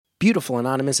Beautiful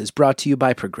Anonymous is brought to you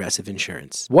by Progressive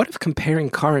Insurance. What if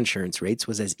comparing car insurance rates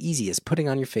was as easy as putting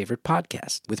on your favorite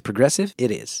podcast? With Progressive,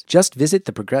 it is. Just visit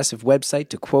the Progressive website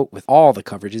to quote with all the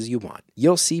coverages you want.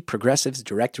 You'll see Progressive's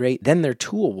direct rate, then their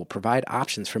tool will provide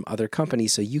options from other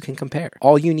companies so you can compare.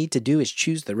 All you need to do is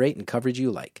choose the rate and coverage you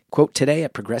like. Quote today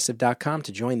at Progressive.com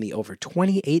to join the over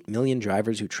 28 million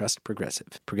drivers who trust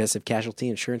Progressive. Progressive Casualty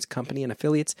Insurance Company and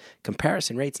Affiliates.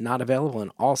 Comparison rates not available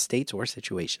in all states or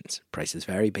situations. Prices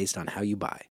vary based on how you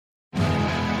buy.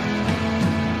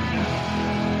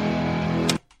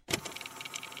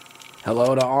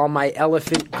 Hello to all my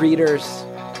elephant greeters.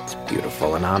 It's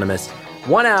Beautiful Anonymous.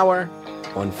 1 hour,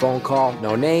 one phone call,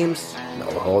 no names, no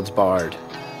holds barred.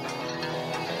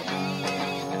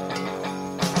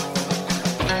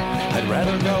 I'd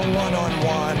rather go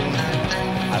one-on-one.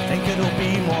 I think it'll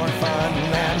be more fun,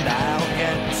 and I'll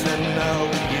get to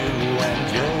know you,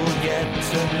 and you'll get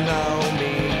to know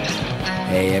me.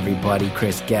 Hey everybody,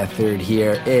 Chris Gethard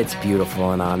here. It's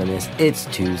Beautiful Anonymous. It's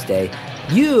Tuesday.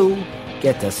 You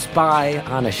get to spy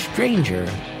on a stranger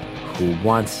who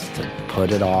wants to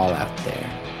put it all out there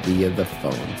via the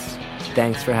phones.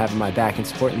 Thanks for having my back and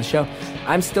supporting the show.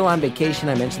 I'm still on vacation.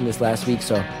 I mentioned this last week,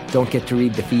 so don't get to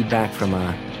read the feedback from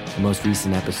the most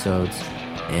recent episodes.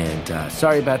 And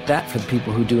sorry about that for the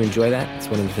people who do enjoy that. It's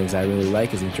one of the things I really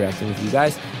like is interacting with you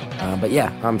guys. But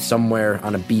yeah, I'm somewhere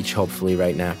on a beach, hopefully,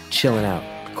 right now, chilling out,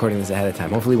 recording this ahead of time.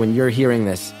 Hopefully, when you're hearing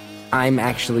this, I'm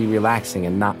actually relaxing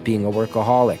and not being a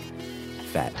workaholic.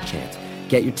 Fat chance.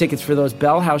 Get your tickets for those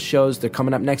Bell House shows. They're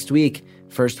coming up next week.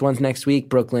 First one's next week,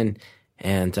 Brooklyn.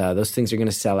 And those things are going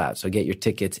to sell out. So get your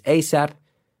tickets ASAP.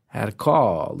 I had a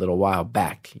call a little while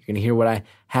back. You're going to hear what I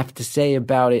have to say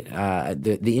about it.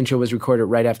 The intro was recorded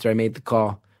right after I made the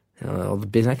call. All the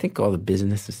business, I think all the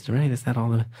business is right. Is that all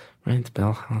the right?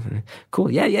 Bell.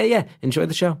 Cool. Yeah. Enjoy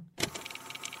the show.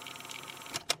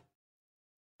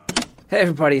 Hey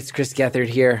everybody, it's Chris Gethard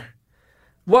here,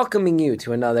 welcoming you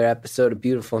to another episode of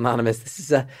Beautiful Anonymous. This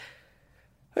is I'm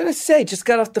gonna say, just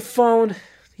got off the phone.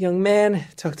 Young man,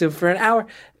 talked to him for an hour,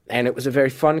 and it was a very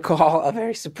fun call, a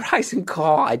very surprising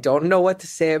call. I don't know what to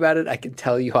say about it. I can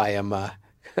tell you, I am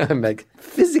I'm like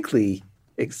physically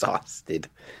exhausted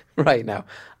right now.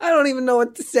 I don't even know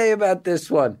what to say about this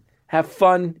one. Have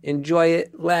fun, enjoy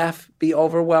it, laugh, be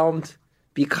overwhelmed,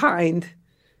 be kind,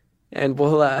 and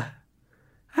we'll, I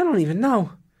don't even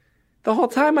know. The whole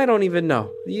time I don't even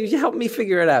know. You help me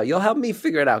figure it out. You'll help me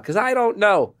figure it out, because I don't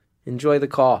know. Enjoy the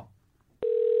call.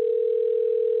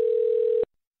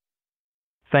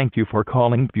 Thank you for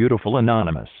calling Beautiful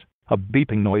Anonymous. A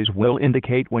beeping noise will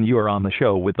indicate when you are on the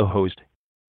show with the host.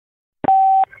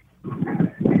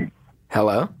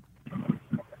 Hello?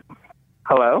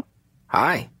 Hello?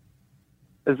 Hi.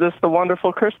 Is this the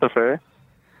wonderful Christopher?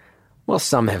 Well,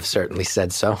 some have certainly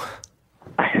said so.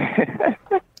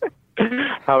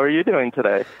 How are you doing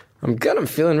today? I'm good. I'm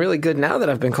feeling really good now that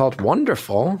I've been called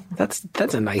wonderful. That's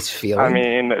a nice feeling. I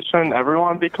mean, shouldn't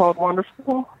everyone be called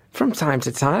wonderful? From time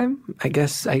to time, I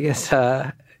guess,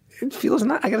 it feels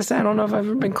not, I gotta say, I don't know if I've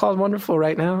ever been called wonderful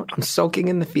right now. I'm soaking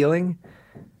in the feeling.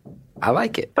 I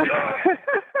like it.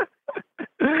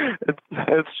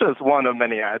 It's just one of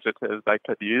many adjectives I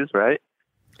could use, right?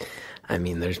 I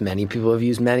mean, there's many people who have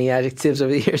used many adjectives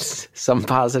over the years, some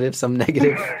positive, some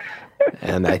negative,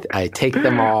 and I take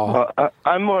them all. Well,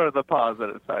 I'm more of the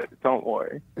positive side, don't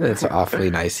worry. That's awfully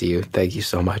nice of you. Thank you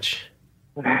so much.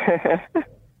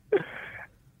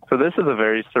 So this is a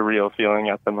very surreal feeling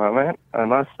at the moment, I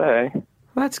must say. Well,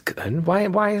 that's good. Why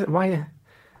is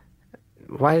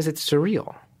it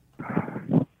surreal?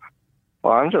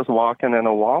 Well, I'm just walking in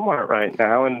a Walmart right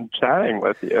now and chatting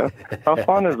with you. How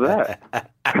fun is that?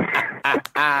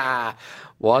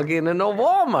 Walking in a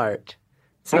Walmart.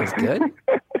 Sounds good.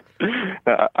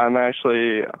 I'm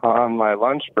actually on my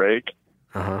lunch break.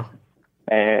 Uh-huh.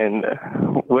 And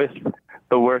with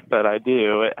the work that I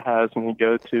do, it has me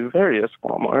go to various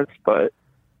Walmarts, but...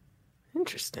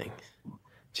 Interesting.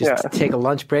 Just to take a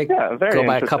lunch break, very go buy a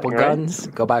interesting, couple right? guns,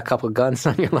 go buy a couple guns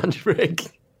on your lunch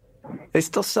break. They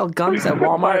still sell guns at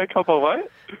Walmart? Buy a couple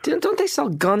what? Don't they sell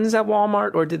guns at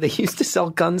Walmart, or did they used to sell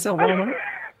guns at Walmart?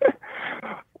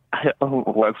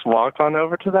 Let's walk on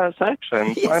over to that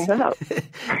section, Yes. find out.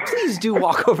 Please do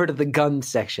walk over to the gun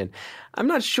section. I'm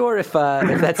not sure if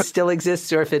that still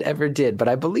exists or if it ever did, but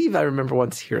I believe I remember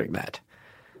once hearing that.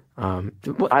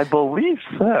 I believe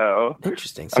so.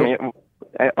 Interesting. So, I mean,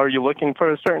 are you looking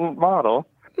for a certain model?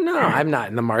 no, I'm not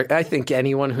in the market. I think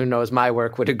anyone who knows my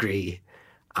work would agree.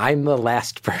 I'm the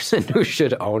last person who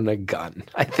should own a gun.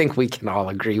 I think we can all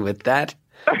agree with that.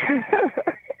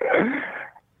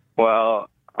 Well,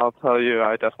 I'll tell you,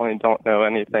 I definitely don't know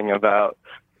anything about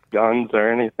guns or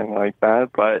anything like that,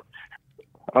 but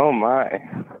oh my.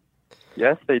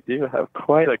 Yes, they do have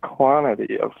quite a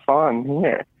quantity of fun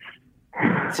here.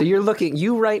 So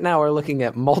you right now are looking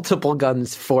at multiple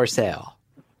guns for sale.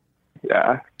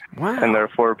 Yeah. Wow. And there are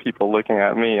 4 people looking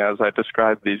at me as I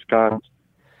describe these guns.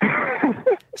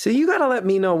 So you got to let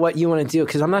me know what you want to do,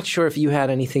 because I'm not sure if you had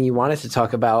anything you wanted to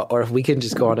talk about, or if we can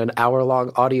just go on an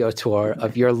hour-long audio tour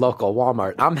of your local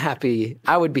Walmart. I'm happy.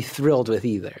 I would be thrilled with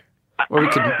either. Or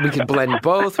we could blend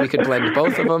both. We could blend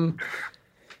both of them.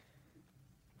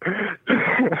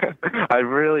 I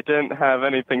really didn't have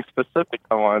anything specific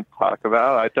I wanted to talk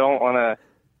about. I don't want to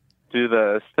do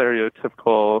the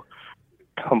stereotypical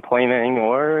complaining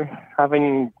or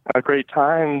having a great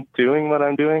time doing what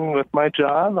I'm doing with my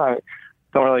job. I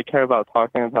don't really care about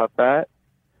talking about that.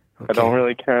 Okay. I don't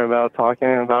really care about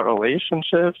talking about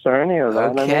relationships or any of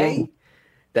that. Okay. I mean,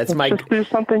 That's my... Just do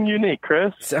something unique,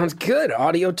 Chris. Sounds good.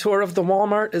 Audio tour of the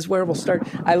Walmart is where we'll start.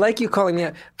 I like you calling me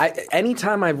out.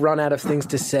 Anytime I've run out of things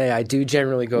to say, I do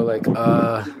generally go like,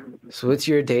 so what's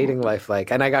your dating life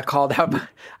like? And I got called out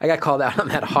on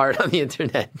that hard on the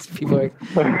internet. People are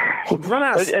like, run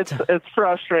out of It's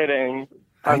frustrating,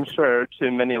 I'm sure,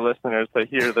 to many listeners to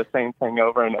hear the same thing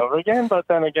over and over again. But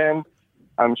then again,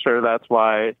 I'm sure that's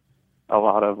why a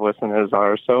lot of listeners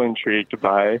are so intrigued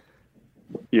by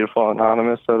Beautiful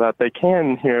Anonymous, so that they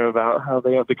can hear about how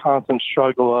they have the constant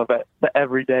struggle of the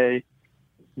everyday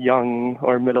young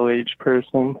or middle-aged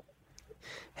person.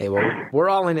 Hey, well, we're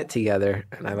all in it together,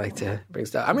 and I like to bring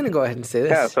stuff. I'm going to go ahead and say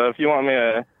this. Yeah, so if you want me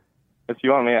to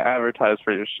advertise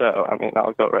for your show, I mean,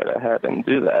 I'll go right ahead and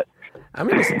do that.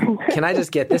 Can I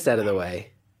just get this out of the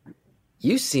way?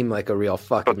 You seem like a real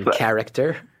fucking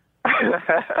character.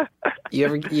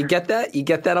 You get that? You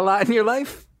get that a lot in your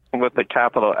life? With a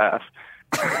capital F.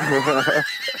 I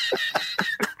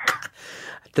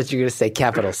thought you were going to say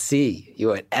capital C. You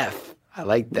went F. I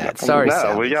like that. Sorry, no,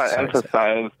 Sally. We got to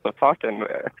emphasize the fucking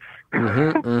there.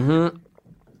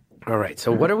 All right,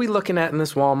 so what are we looking at in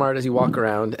this Walmart as you walk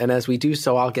around? And as we do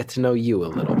so, I'll get to know you a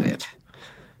little bit.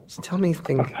 Just tell me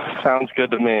things. Sounds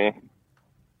good to me.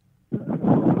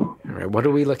 All right, what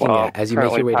are we looking at as you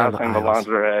make your way down the aisles?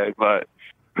 The lingerie, but...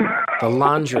 The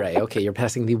lingerie. Okay, you're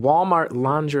passing the Walmart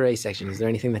lingerie section. Is there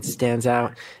anything that stands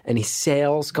out? Any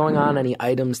sales going on? Any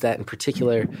items that in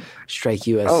particular strike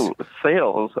you as... Oh,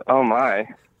 sales. Oh, my.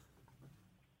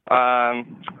 I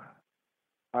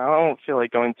don't feel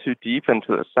like going too deep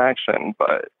into the section,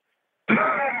 but...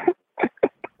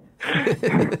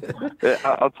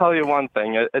 I'll tell you one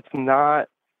thing. It's not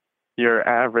your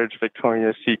average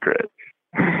Victoria's Secret.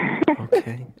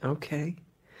 Okay.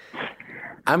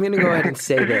 I'm going to go ahead and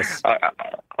say this.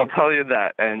 I'll tell you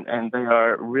that. And they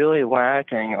are really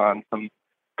lacking on some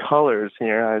colors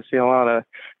here. I see a lot of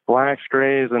blacks,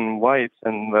 grays, and whites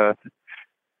in the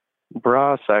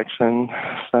bra section.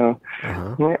 So, I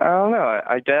don't know.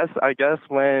 I guess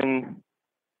when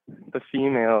the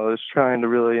female is trying to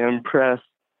really impress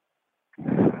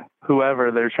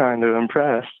whoever they're trying to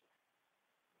impress,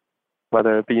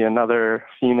 whether it be another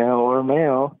female or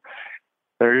male,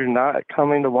 they're not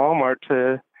coming to Walmart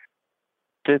to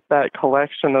get that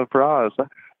collection of bras.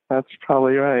 That's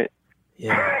probably right.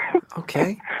 Yeah.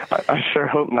 Okay. I sure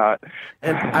hope not.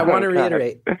 And I want to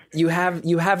reiterate, you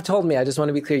have told me, I just want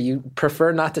to be clear, you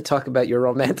prefer not to talk about your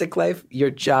romantic life,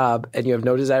 your job, and you have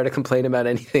no desire to complain about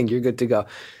anything. You're good to go.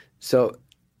 So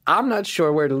I'm not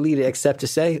sure where to lead it except to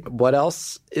say, what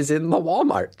else is in the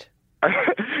Walmart?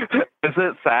 Is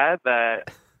it sad that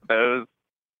those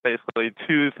basically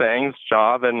two things,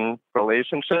 job and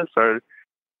relationships, are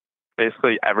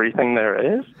basically everything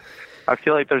there is? I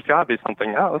feel like there's got to be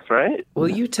something else, right? Well,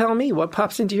 you tell me what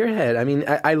pops into your head. I mean,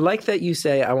 I like that you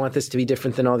say, I want this to be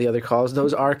different than all the other calls.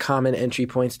 Those are common entry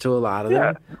points to a lot of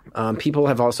them. People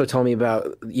have also told me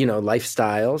about,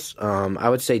 lifestyles. I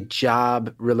would say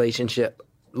job, relationship,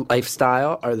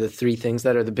 lifestyle are the three things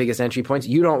that are the biggest entry points.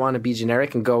 You don't want to be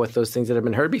generic and go with those things that have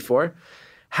been heard before.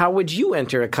 How would you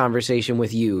enter a conversation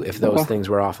with you if those things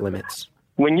were off limits?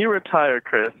 When you retire,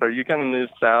 Chris, are you going to move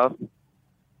south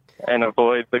and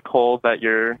avoid the cold that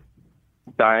you're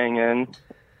dying in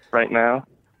right now?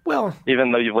 Well,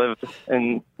 even though you've lived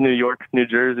in New York, New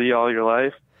Jersey all your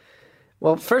life?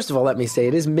 Well, first of all, let me say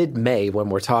it is mid-May when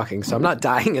we're talking, so I'm not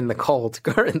dying in the cold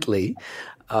currently.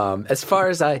 As far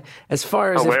as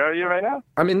where are you right now?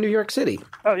 I'm in New York City.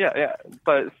 Oh yeah,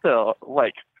 but still,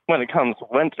 like when it comes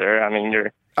winter, I mean,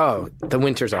 the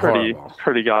winters are horrible.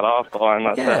 Pretty god awful, I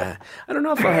must say. I don't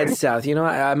know if I'll head south.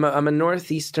 I'm a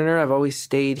northeasterner. I've always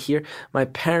stayed here. My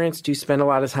parents do spend a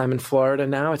lot of time in Florida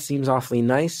now. It seems awfully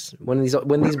nice. When these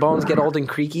bones get old and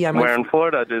creaky, I might. Where in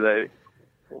Florida do they?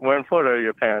 Where in Florida are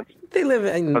your parents? They live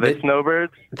in... Are they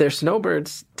snowbirds? They're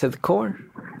snowbirds to the core.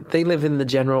 They live in the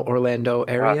general Orlando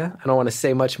area. I don't want to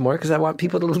say much more because I want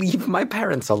people to leave my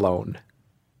parents alone.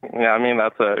 Yeah, I mean,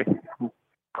 that's a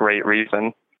great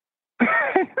reason.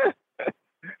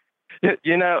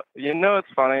 You know, it's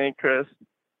funny, Chris.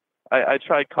 I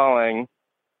tried calling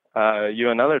you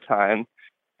another time,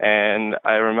 and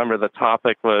I remember the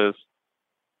topic was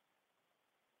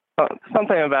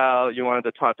something about you wanted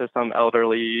to talk to some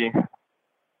elderly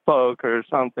folk or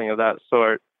something of that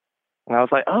sort. And I was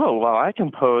like, oh, well, I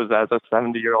can pose as a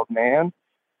 70-year-old man.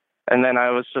 And then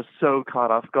I was just so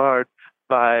caught off guard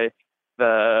by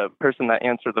the person that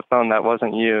answered the phone that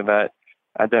wasn't you, that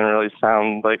I didn't really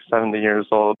sound like 70 years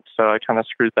old. So I kind of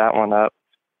screwed that one up.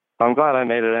 So I'm glad I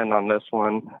made it in on this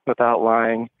one without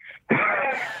lying.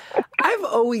 I've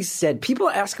always said, people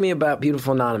ask me about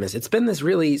Beautiful Anonymous. It's been this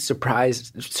really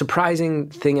surprising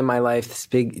thing in my life, this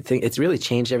big thing. It's really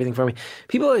changed everything for me.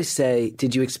 People always say,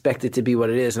 did you expect it to be what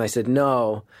it is? And I said,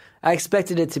 no. I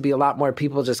expected it to be a lot more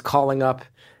people just calling up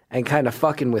and kind of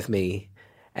fucking with me.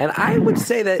 And I would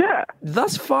say that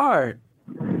thus far,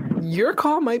 your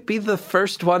call might be the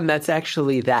first one that's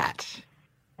actually that.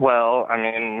 Well, I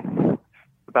mean,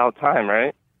 about time,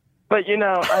 right? But, you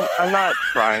know, I'm not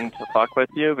trying to fuck with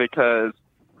you because,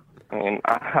 I mean,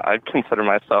 I consider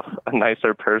myself a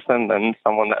nicer person than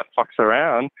someone that fucks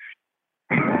around.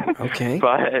 Okay.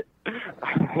 But,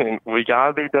 I mean, we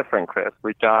gotta be different, Chris.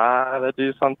 We gotta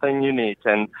do something unique.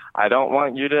 And I don't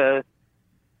want you to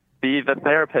be the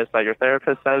therapist that your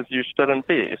therapist says you shouldn't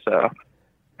be, so.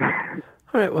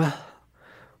 All right, well,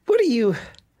 what do you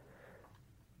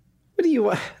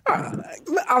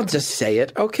I'll just say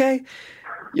it, okay?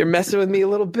 You're messing with me a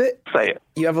little bit. Say it.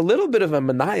 You have a little bit of a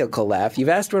maniacal laugh. You've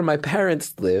asked where my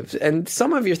parents lived, and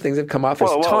some of your things have come off as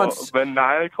taunts.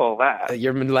 Maniacal laugh.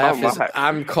 Your laugh is,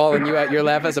 I'm calling you out your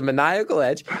laugh as a maniacal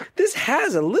edge. This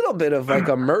has a little bit of like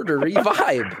a murdery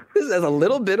vibe. This has a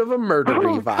little bit of a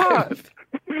murdery vibe.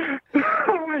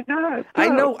 Oh my God. I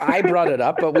know I brought it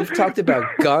up, but we've talked about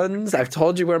guns. I've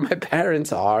told you where my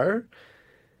parents are.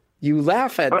 You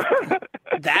laugh at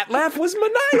that laugh was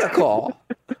maniacal.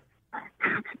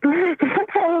 I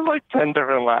was like 10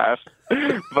 different laughs,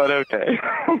 but okay.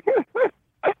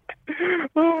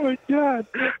 Oh my God.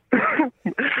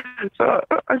 So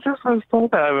I just was told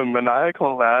that I have a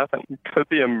maniacal laugh and could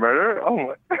be a murderer. Oh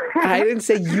my. I didn't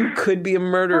say you could be a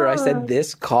murderer. I said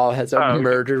this call has a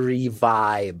murdery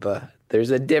vibe.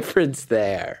 There's a difference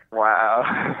there.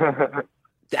 Wow.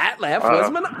 That laugh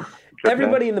was maniacal.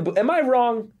 Everybody in the booth. Am I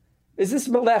wrong? Is this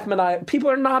laugh maniacal? People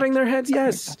are nodding their heads.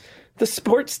 Yes. The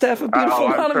sports staff of Beautiful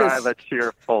Anonymous. I'm trying to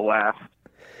cheerful laugh.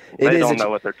 They don't know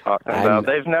what they're talking about.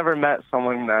 They've never met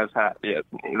someone as happy as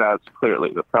me. That's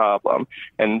clearly the problem.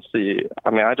 And see,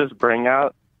 I mean, I just bring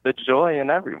out the joy in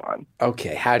everyone.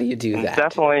 Okay, how do you do that? It's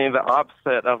definitely the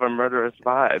opposite of a murderous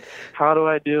vibe. How do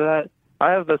I do that?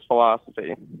 I have this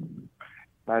philosophy.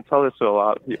 I tell this to a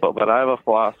lot of people, but I have a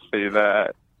philosophy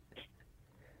that,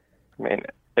 I mean,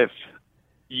 if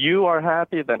you are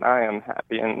happy, then I am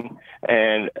happy.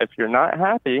 And if you're not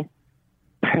happy,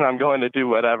 then I'm going to do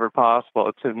whatever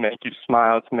possible to make you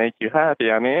smile, to make you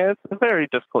happy. I mean, it's a very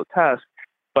difficult task.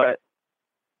 But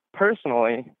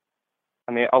personally,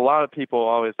 I mean, a lot of people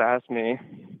always ask me,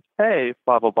 hey,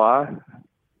 blah, blah, blah.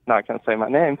 Not going to say my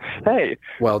name. Hey.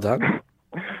 Well done.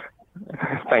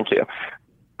 Thank you.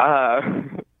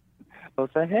 They'll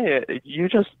say, hey, you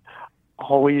just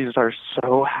always are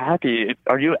so happy.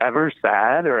 Are you ever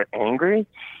sad or angry?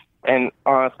 And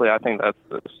honestly, I think that's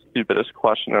the stupidest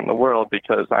question in the world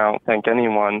because I don't think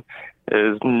anyone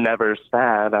is never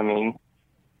sad. I mean,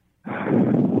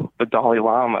 the Dalai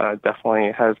Lama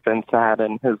definitely has been sad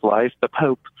in his life. The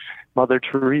Pope, Mother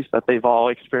Teresa, they've all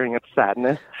experienced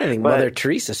sadness. I think Mother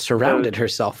Teresa surrounded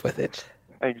herself with it.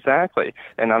 Exactly.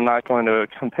 And I'm not going to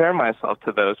compare myself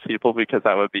to those people because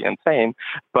that would be insane.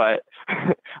 But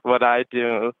what I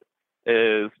do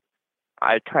is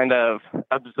I kind of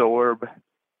absorb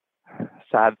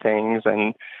sad things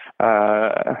and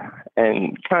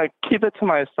kind of keep it to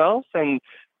myself. And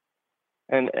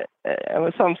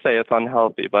some say it's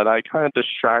unhealthy, but I kind of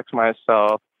distract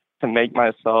myself to make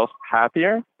myself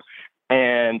happier.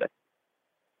 And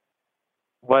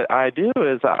what I do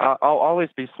is I'll always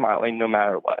be smiling no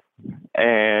matter what.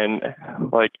 And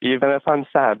like, even if I'm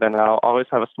sad, then I'll always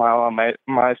have a smile on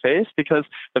my face because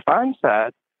if I'm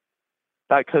sad,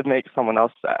 that could make someone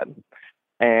else sad.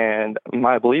 And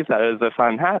my belief that is if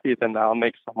I'm happy, then I'll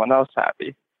make someone else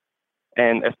happy.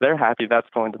 And if they're happy, that's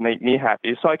going to make me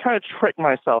happy. So I kind of trick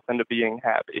myself into being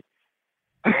happy.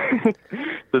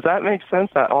 Does that make sense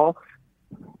at all?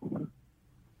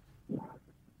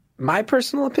 My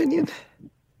personal opinion?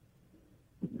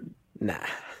 Nah.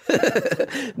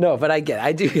 No, but I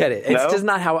do get it. It's just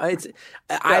not how it's.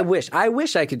 I wish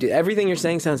I could do everything you're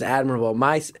saying. Sounds admirable.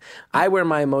 I wear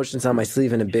my emotions on my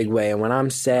sleeve in a big way, and when I'm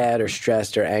sad or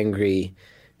stressed or angry,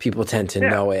 people tend to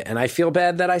know it, and I feel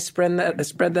bad that I spread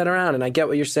that around. And I get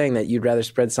what you're saying, that you'd rather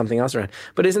spread something else around.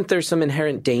 But isn't there some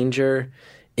inherent danger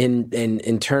in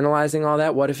internalizing all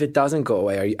that? What if it doesn't go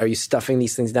away? Are you stuffing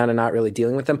these things down and not really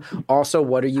dealing with them? Also,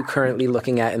 what are you currently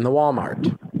looking at in the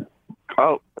Walmart?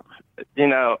 Oh.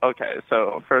 Okay,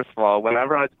 so first of all,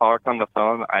 whenever I talk on the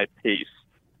phone, I pace,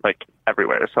 like,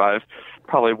 everywhere. So I've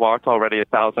probably walked already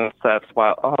 1,000 steps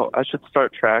while, I should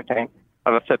start tracking.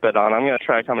 I have a Fitbit on. I'm going to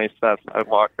track how many steps I've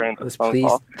walked during this phone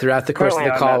call. Throughout the course of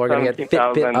the call, we're going to get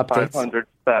Fitbit updates. 500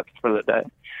 steps for the day.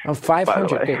 Oh,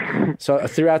 500. Okay. So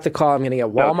throughout the call, I'm going to get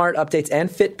Walmart updates and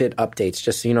Fitbit updates,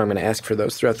 just so you know. I'm going to ask for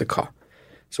those throughout the call.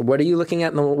 So what are you looking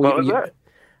at? What was that?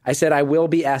 I said I will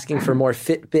be asking for more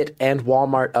Fitbit and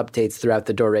Walmart updates throughout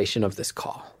the duration of this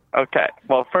call. Okay.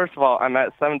 Well, first of all, I'm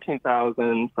at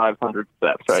 17,500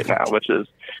 steps right now, which is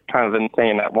kind of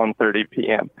insane at 1:30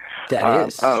 p.m. That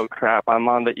is. Oh, crap. I'm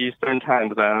on the Eastern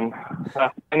time zone.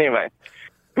 Anyway.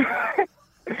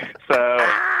 So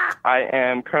I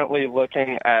am currently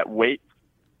looking at weights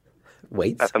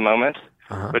at the moment,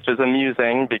 which is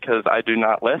amusing because I do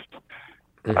not lift.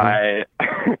 I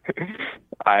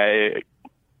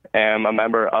am a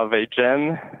member of a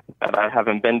gym that I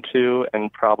haven't been to in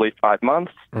probably 5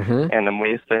 months, and I'm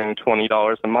wasting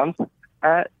 $20 a month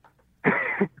at.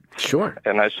 Sure.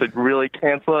 And I should really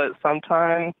cancel it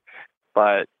sometime,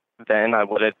 but then I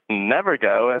would never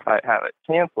go if I have it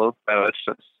canceled. So it's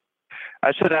just,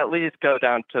 I should at least go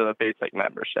down to the basic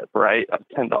membership, right, of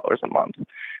 $10 a month.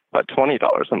 But $20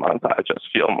 a month, I just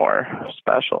feel more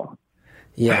special.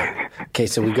 Yeah. Okay,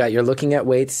 so you're looking at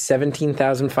weights,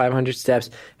 17,500 steps.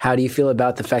 How do you feel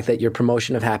about the fact that your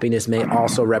promotion of happiness may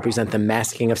also represent the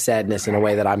masking of sadness in a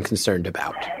way that I'm concerned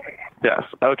about? Yes.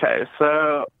 Okay,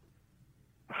 so,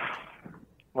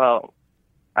 well,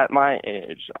 at my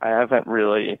age, I haven't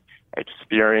really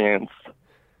experienced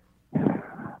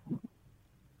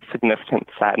significant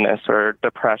sadness or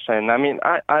depression. I mean,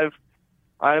 I've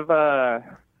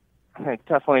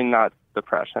definitely not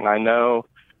depression. I know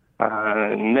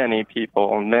many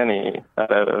people that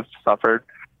have suffered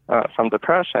from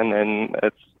depression, and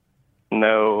it's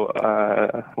no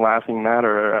laughing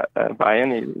matter by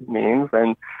any means.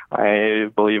 And I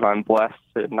believe I'm blessed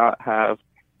to not have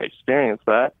experienced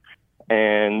that.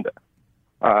 And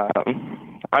I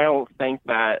don't think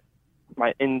that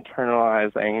my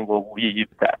internalizing will lead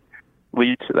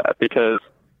to that, because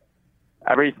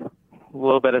every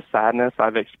little bit of sadness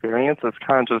I've experienced has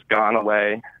kind of just gone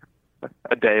away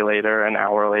a day later, an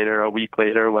hour later, a week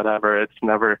later, whatever. It's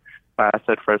never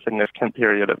lasted for a significant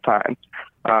period of time.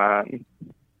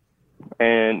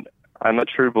 And I'm a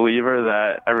true believer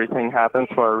that everything happens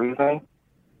for a reason.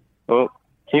 Oh,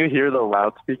 can you hear the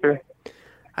loudspeaker?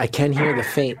 I can hear the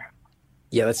faint.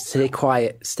 Yeah, let's stay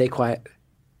quiet. Stay quiet.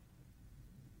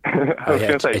 I was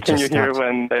going to say, can you hear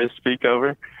when they speak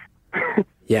over?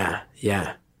 Yeah.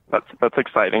 That's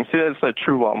exciting. See, that's a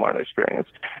true Walmart experience.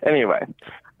 Anyway.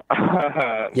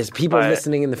 Yes, people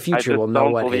listening in the future will know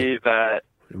what that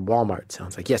Walmart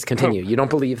sounds like. Yes, continue. You don't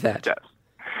believe that? Yes.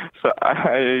 So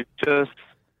I just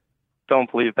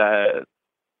don't believe that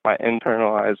my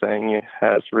internalizing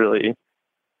has really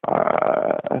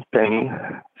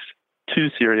been too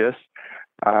serious.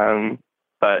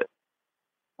 But,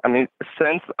 I mean,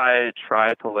 since I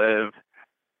try to live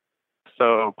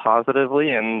so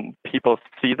positively and people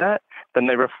see that, then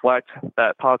they reflect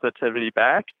that positivity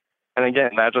back. And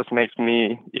again, that just makes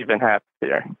me even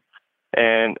happier.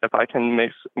 And if I can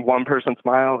make one person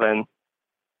smile, then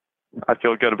I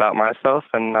feel good about myself,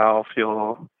 and I'll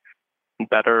feel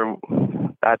better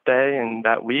that day and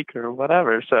that week or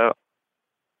whatever. So,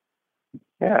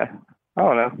 yeah, I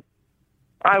don't know.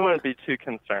 I wouldn't be too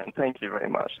concerned. Thank you very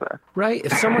much, there. Right.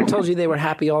 If someone told you they were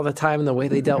happy all the time and the way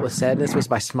they dealt with sadness was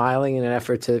by smiling in an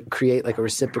effort to create like a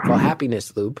reciprocal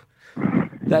happiness loop,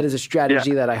 that is a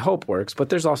strategy that I hope works. But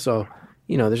there's also,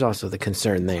 there's also the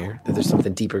concern there that there's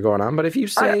something deeper going on. But if you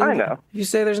say, I know. If you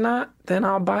say there's not, then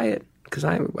I'll buy it, because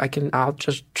I'll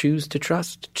just choose to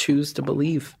trust, choose to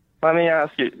believe. Let me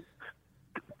ask you,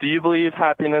 do you believe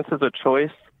happiness is a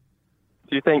choice?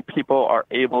 Do you think people are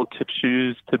able to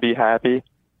choose to be happy?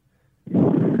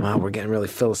 Wow, we're getting really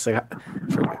philosophical.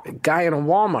 For a guy in a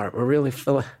Walmart, we're really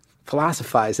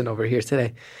philosophizing over here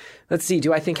today. Let's see.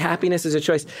 Do I think happiness is a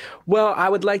choice? Well, I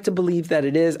would like to believe that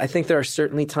it is. I think there are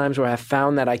certainly times where I've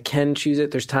found that I can choose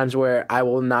it. There's times where I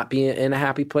will not be in a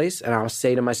happy place, and I'll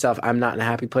say to myself, I'm not in a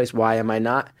happy place. Why am I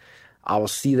not? I will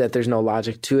see that there's no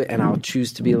logic to it, and I'll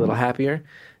choose to be a little happier.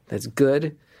 That's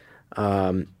good.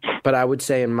 But I would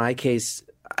say in my case,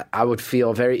 I would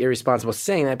feel very irresponsible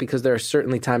saying that because there are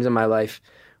certainly times in my life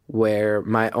where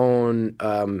my own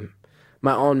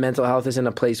mental health is in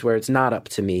a place where it's not up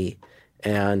to me.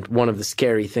 And one of the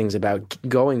scary things about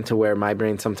going to where my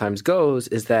brain sometimes goes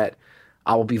is that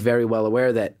I will be very well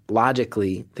aware that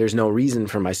logically there's no reason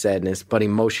for my sadness, but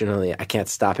emotionally I can't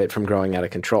stop it from growing out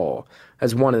of control.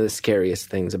 That's one of the scariest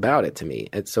things about it to me.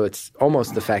 And so it's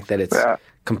almost the fact that it's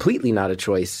completely not a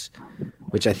choice,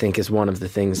 which I think is one of the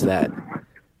things that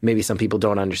maybe some people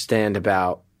don't understand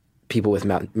about people with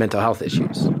mental health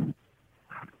issues.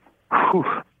 Whew.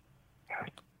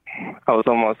 That was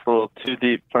almost a little too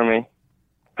deep for me.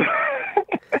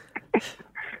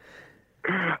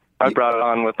 I brought it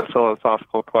on with a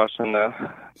philosophical question, though.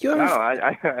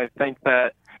 I think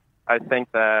that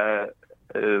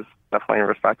is definitely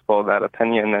respectable, that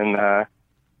opinion, and I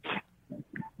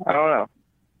don't know.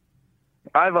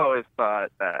 I've always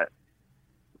thought that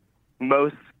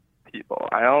most people,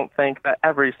 I don't think that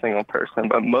every single person,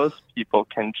 but most people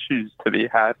can choose to be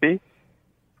happy.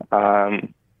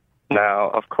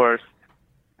 Now, of course,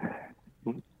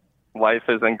 life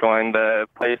isn't going to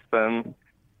place them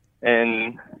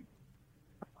in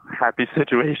happy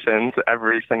situations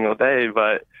every single day,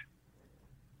 but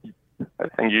I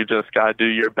think you just got to do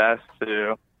your best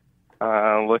to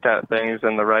look at things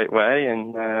in the right way,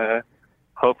 and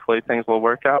hopefully things will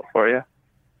work out for you.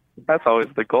 That's always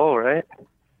the goal, right?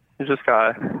 You just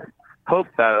got to hope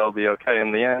that it'll be okay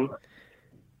in the end.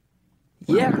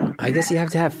 Yeah, I guess you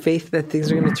have to have faith that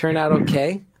things are going to turn out okay.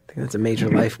 I think that's a major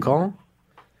life call.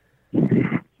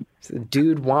 It's a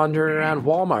dude wandering around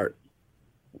Walmart,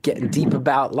 getting deep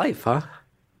about life, huh?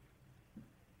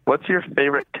 What's your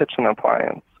favorite kitchen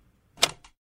appliance?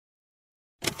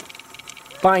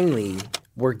 Finally,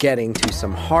 we're getting to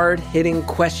some hard-hitting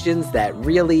questions that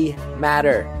really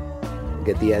matter. We'll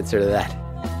get the answer to that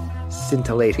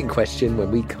scintillating question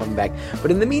when we come back.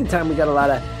 But in the meantime, we got a lot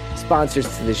of sponsors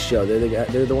to this show.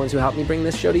 They're the ones who help me bring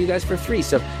this show to you guys for free.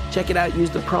 So check it out. Use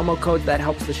the promo code. That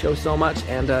helps the show so much.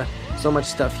 And so much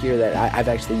stuff here that I've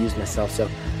actually used myself. So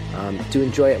do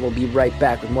enjoy it. We'll be right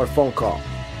back with more phone call.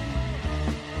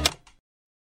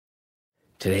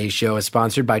 Today's show is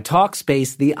sponsored by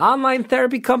Talkspace, the online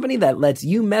therapy company that lets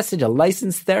you message a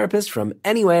licensed therapist from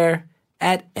anywhere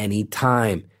at any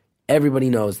time. Everybody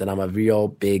knows that I'm a real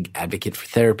big advocate for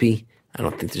therapy. I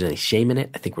don't think there's any shame in it.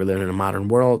 I think we're living in a modern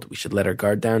world. We should let our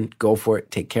guard down, go for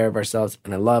it, take care of ourselves.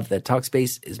 And I love that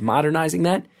Talkspace is modernizing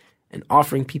that and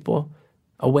offering people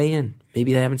a way in.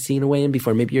 Maybe they haven't seen a way in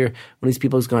before. Maybe you're one of these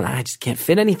people who's going, I just can't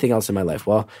fit anything else in my life.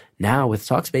 Well, now with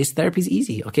Talkspace, therapy's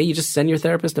easy. Okay, you just send your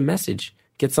therapist a message.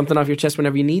 Get something off your chest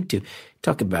whenever you need to.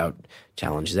 Talk about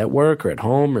challenges at work or at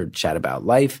home or chat about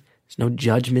life. There's no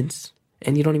judgments.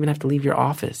 And you don't even have to leave your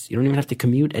office. You don't even have to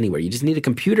commute anywhere. You just need a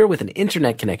computer with an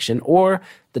internet connection or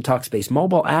the Talkspace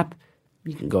mobile app.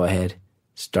 You can go ahead,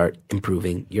 start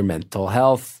improving your mental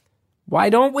health.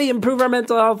 Why don't we improve our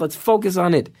mental health? Let's focus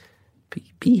on it.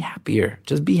 Be happier.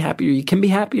 Just be happier. You can be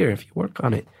happier if you work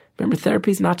on it. Remember, therapy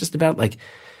is not just about like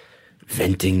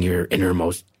venting your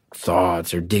innermost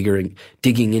thoughts or digging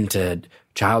into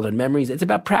childhood memories. It's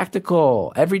about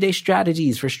practical, everyday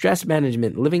strategies for stress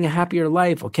management, living a happier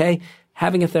life, okay?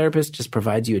 Having a therapist just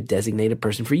provides you a designated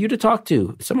person for you to talk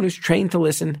to, someone who's trained to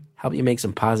listen, help you make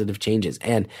some positive changes.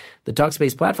 And the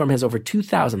Talkspace platform has over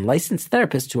 2,000 licensed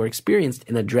therapists who are experienced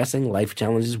in addressing life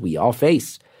challenges we all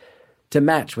face. To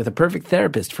match with a perfect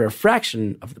therapist for a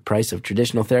fraction of the price of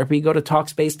traditional therapy, go to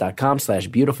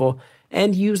Talkspace.com/beautiful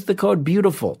and use the code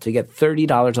BEAUTIFUL to get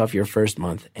 $30 off your first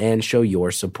month and show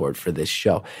your support for this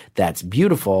show. That's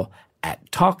beautiful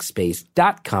at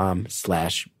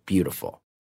Talkspace.com/beautiful.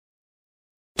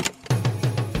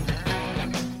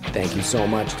 Thank you so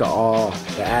much to all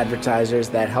the advertisers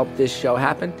that helped this show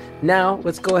happen. Now,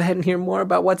 let's go ahead and hear more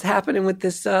about what's happening with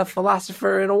this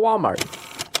philosopher in a Walmart.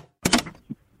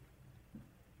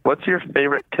 What's your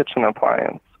favorite kitchen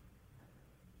appliance?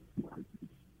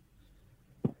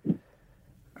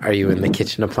 Are you in the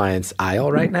kitchen appliance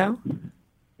aisle right now?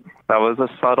 That was a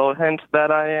subtle hint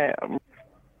that I am.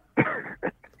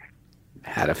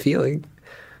 Had a feeling.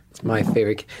 It's my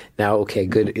favorite. Now, okay,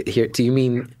 good. Here, do you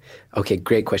mean, okay,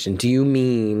 great question. Do you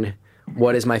mean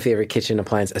what is my favorite kitchen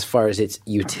appliance as far as its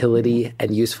utility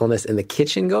and usefulness in the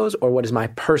kitchen goes, or what is my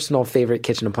personal favorite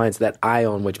kitchen appliance that I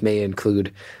own, which may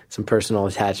include some personal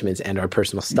attachments and our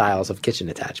personal styles of kitchen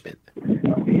attachment?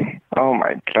 Oh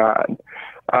my God.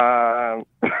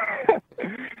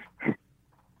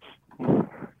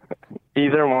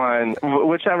 Either one,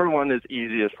 whichever one is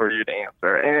easiest for you to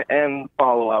answer, and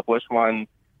follow up which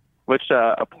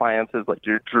appliance is like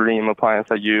your dream appliance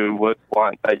that you would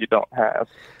want that you don't have.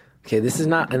 Okay, this is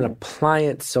not an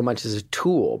appliance so much as a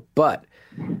tool, but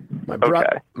my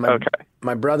brother-in-law.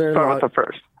 Start with the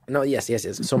first. No, yes.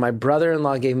 So my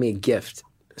brother-in-law gave me a gift.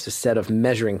 It's a set of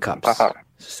measuring cups. Uh-huh.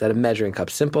 It's a set of measuring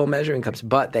cups, simple measuring cups,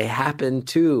 but they happen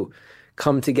to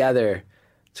come together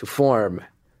to form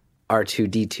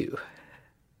R2-D2.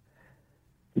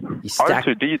 You stack,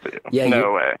 R2-D2? Yeah,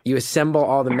 no way. You assemble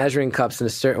all the measuring cups in a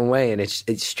certain way, and it's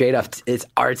straight up. It's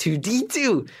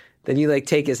R2-D2. Then you like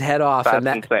take his head off, That's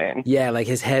and insane. Yeah, like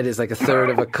his head is like a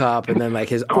third of a cup, and then like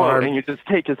his arm. And you just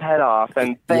take his head off,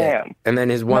 and bam. Yeah. And then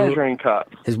his measuring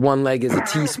cup. His one leg is a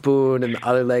teaspoon, and the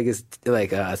other leg is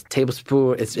like a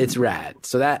tablespoon. It's rad.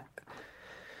 So that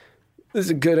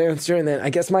is a good answer. And then I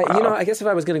guess I guess if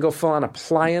I was going to go full on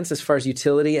appliance as far as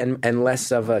utility and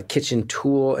less of a kitchen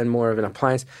tool and more of an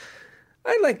appliance,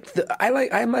 I like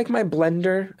my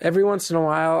blender. Every once in a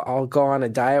while, I'll go on a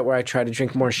diet where I try to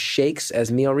drink more shakes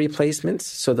as meal replacements.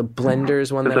 So the blender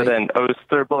is one Is it an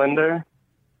Oster blender?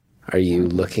 Are you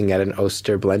looking at an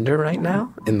Oster blender right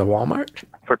now in the Walmart?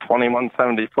 For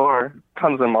 $21.74.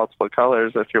 Comes in multiple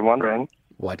colors, if you're wondering.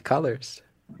 What colors?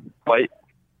 White,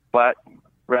 black,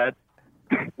 red.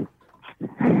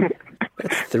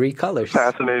 That's 3 colors.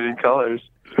 Fascinating colors.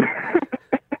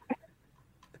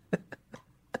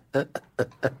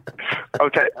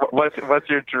 Okay, what's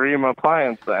your dream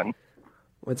appliance then?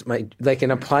 What's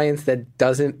an appliance that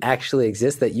doesn't actually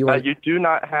exist that you want? That you do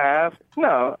not have?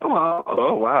 No. Well,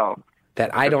 oh wow.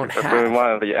 That I don't have. We're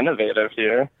one of the innovative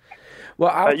here.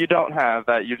 Well, that you don't have,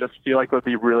 that you just feel like would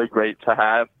be really great to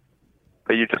have,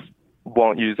 but you just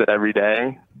won't use it every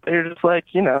day. You're just like,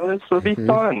 this would be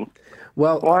fun.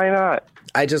 Well, why not?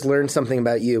 I just learned something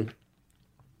about you.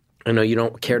 I know you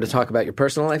don't care to talk about your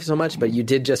personal life so much, but you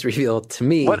did just reveal to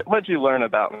me. What'd you learn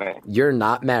about me? You're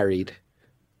not married.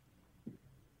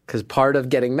 Because part of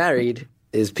getting married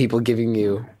is people giving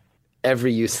you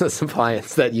every useless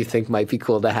appliance that you think might be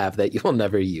cool to have that you will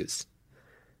never use.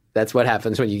 That's what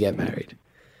happens when you get married.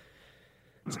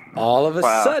 So all of a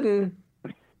sudden,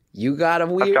 you got a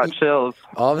weird... I've got chills.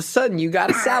 All of a sudden, you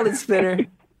got a salad spinner.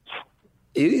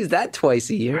 You use that twice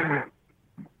a year.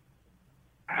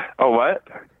 Oh, what?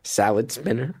 Salad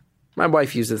spinner. My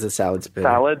wife uses a salad spinner.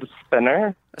 Salad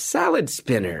spinner? A salad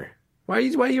spinner. Why are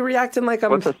you reacting like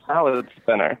I'm... What's a salad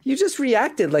spinner? You just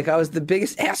reacted like I was the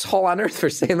biggest asshole on earth for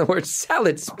saying the word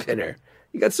salad spinner.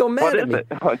 You got so mad at me.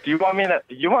 What is it? Do you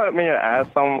want me to ask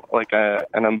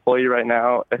an employee right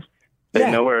now if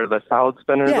they know where the salad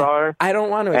spinners are? I don't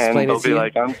want to explain it to you. And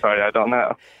they'll be like, I'm sorry, I don't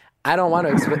know. I don't want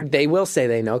to explain. They will say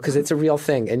they know because it's a real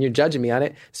thing and you're judging me on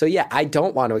it. So yeah, I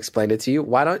don't want to explain it to you.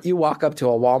 Why don't you walk up to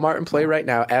a Walmart employee right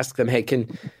now, ask them, hey, do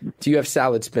you have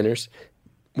salad spinners?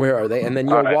 Where are they? And then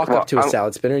you'll walk up to a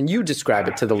salad spinner and you describe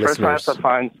it to the listeners. First I have to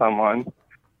find someone.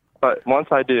 But once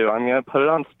I do, I'm going to put it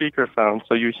on speakerphone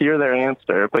so you hear their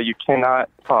answer, but you cannot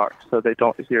talk so they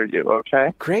don't hear you,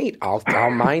 okay? Great. I'll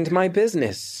mind my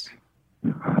business.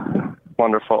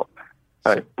 Wonderful.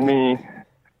 All right, give me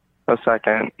a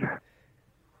second.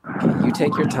 You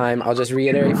take your time. I'll just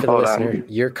reiterate for the listener.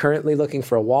 You're currently looking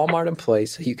for a Walmart employee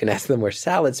so you can ask them where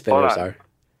salad spinners are.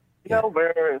 You know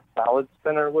where a salad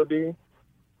spinner would be?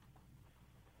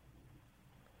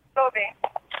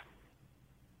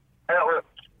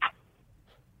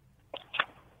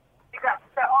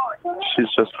 She's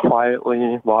just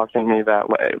quietly walking me that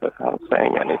way without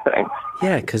saying anything.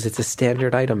 Yeah, because it's a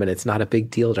standard item and it's not a big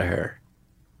deal to her.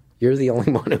 You're the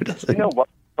only one who doesn't. You know what?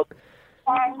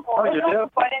 Oh, you do?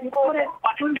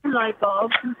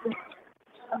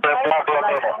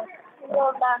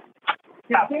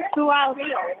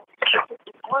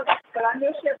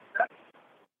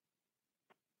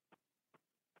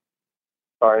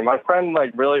 Sorry, my friend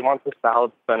really wants a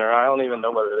salad spinner. I don't even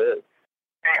know what it is.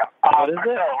 What is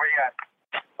it?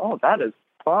 Oh, that is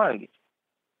fun.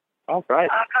 All right.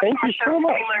 Thank you so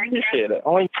much. Appreciate it.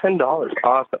 Only $10.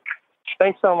 Awesome.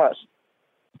 Thanks so much.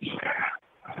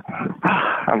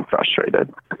 I'm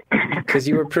frustrated. Because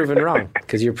you were proven wrong.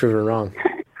 Salad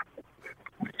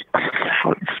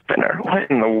spinner. What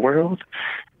in the world?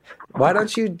 Why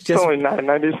don't you just... It's only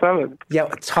 $9.97. Yeah,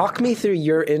 talk me through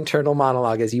your internal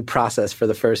monologue as you process for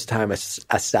the first time a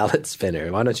salad spinner.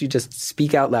 Why don't you just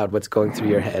speak out loud what's going through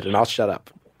your head, and I'll shut up.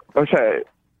 Okay,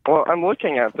 well, I'm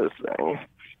looking at this thing,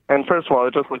 and first of all,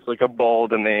 it just looks like a ball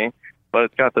to me, but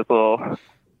it's got this little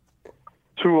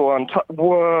tool on top.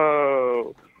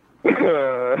 Whoa!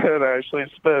 It actually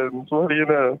spins. What do you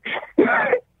know?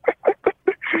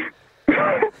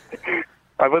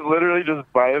 I would literally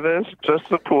just buy this just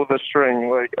to pull the string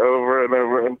like over and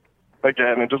over and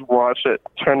again and just watch it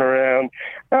turn around.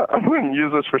 I wouldn't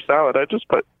use this for salad. I'd just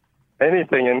put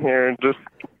anything in here and just...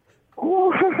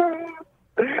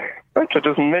 I could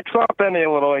just mix up any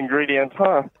little ingredients,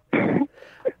 huh?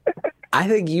 I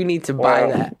think you need to buy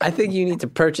that. I think you need to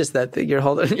purchase that thing you're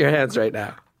holding in your hands right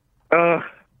now. I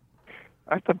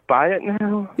have to buy it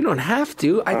now? You don't have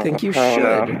to. I think you should.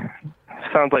 Know.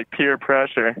 Sounds like peer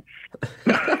pressure.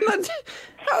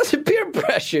 How is it peer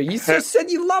pressure? You just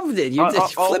said you loved it. You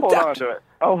just flipped hold out. On to it.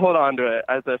 I'll hold on to it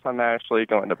as if I'm actually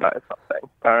going to buy something.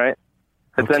 All right?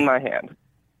 It's in my hand.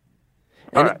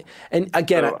 All right. And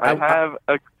again, so I have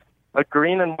a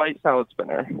green and white salad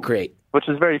spinner. Great. Which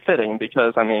is very fitting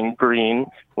because, I mean, green,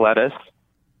 lettuce,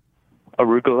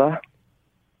 arugula,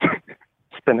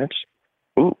 spinach,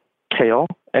 kale,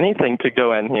 anything could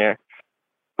go in here.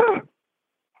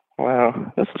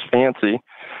 Wow, this is fancy.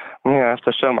 I'm going to have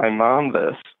to show my mom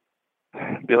this.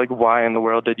 Be like, why in the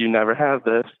world did you never have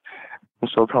this?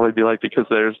 And she'll probably be like, because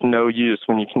there's no use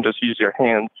when you can just use your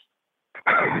hands.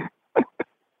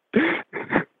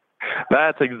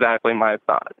 That's exactly my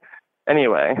thought.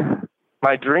 Anyway,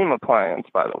 my dream appliance,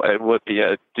 by the way, would be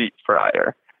a deep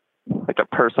fryer. Like a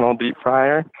personal deep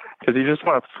fryer. Because you just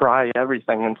want to fry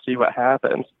everything and see what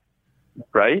happens.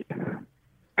 Right?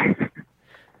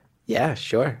 Yeah,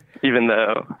 sure. Even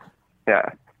though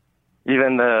that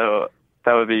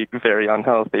would be very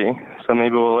unhealthy. So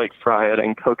maybe we'll like fry it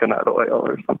in coconut oil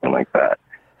or something like that.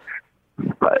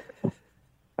 But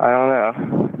I don't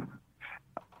know.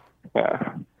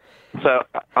 Yeah. So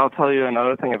I'll tell you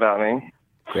another thing about me.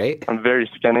 Great. I'm very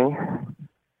skinny.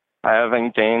 I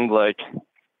haven't gained like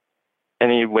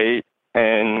any weight,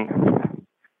 and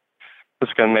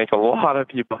it's going to make a lot of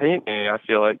people hate me, I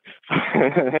feel like.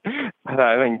 But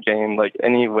I haven't gained like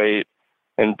any weight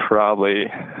in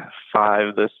probably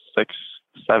 5 to 6,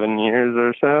 7 years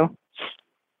or so.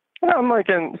 I'm like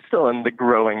still in the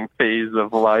growing phase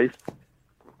of life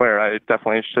where I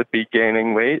definitely should be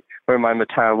gaining weight, where my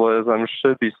metabolism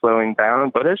should be slowing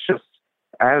down, but it's just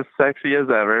as sexy as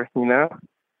ever, you know?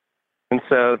 And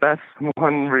so that's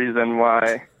one reason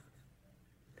why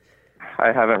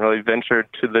I haven't really ventured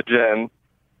to the gym.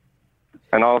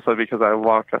 And also because I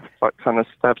walk a ton of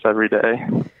steps every day.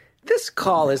 This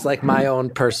call is like my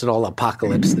own personal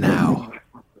Apocalypse Now.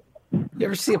 You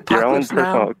ever see Apocalypse Your own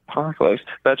personal Now? apocalypse.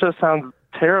 That just sounds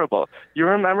terrible. You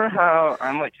remember how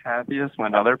I'm like happiest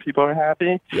when other people are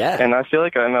happy? Yeah. And I feel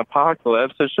like an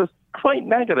apocalypse is just quite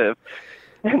negative.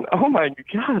 And oh my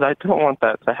God, I don't want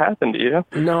that to happen to you.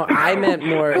 No, I meant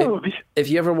more. If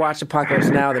you ever watch Apocalypse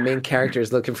Now, the main character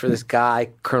is looking for this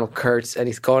guy, Colonel Kurtz, and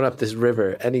he's going up this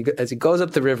river. And as he goes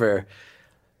up the river,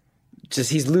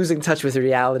 he's losing touch with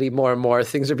reality more and more.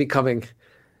 Things are becoming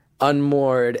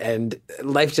unmoored, and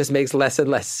life just makes less and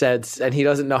less sense. And he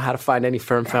doesn't know how to find any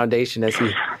firm foundation as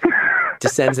he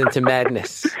descends into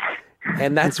madness.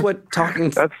 And that's what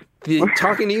talking to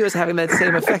you is having that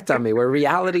same effect on me, where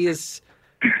reality is...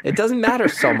 It doesn't matter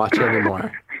so much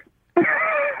anymore.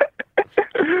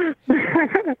 Isn't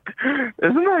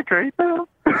that great, though?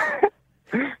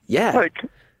 Yeah. Like,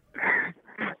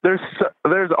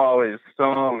 there's always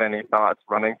so many thoughts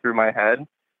running through my head.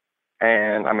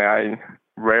 And, I mean, I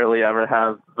rarely ever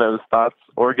have those thoughts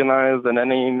organized in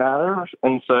any matter.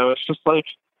 And so it's just like,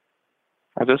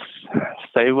 I just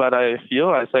say what I feel.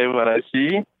 I say what I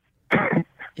see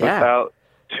without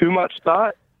too much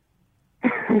thought.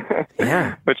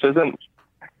 Yeah. Which isn't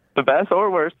the best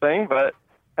or worst thing, but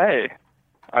hey,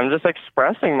 I'm just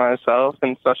expressing myself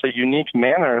in such a unique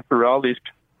manner through all these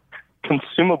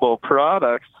consumable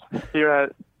products here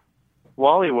at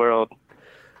Wally World.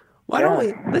 Why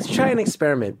don't let's try an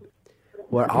experiment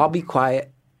where I'll be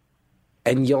quiet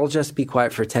and you'll just be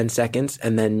quiet for 10 seconds,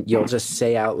 and then you'll just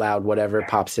say out loud whatever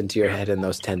pops into your head in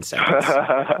those 10 seconds.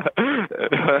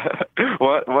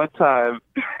 What time?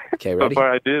 Okay, ready?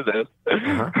 Before I do this.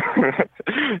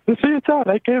 See, it's on.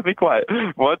 I can't be quiet.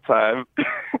 One time,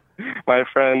 my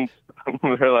friends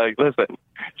were like, listen,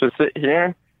 just sit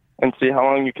here and see how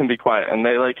long you can be quiet. And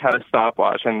they like had a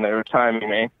stopwatch and they were timing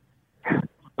me.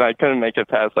 I couldn't make it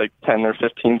past like 10 or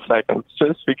 15 seconds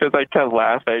just because I kept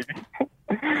laughing.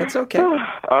 That's okay.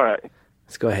 All right.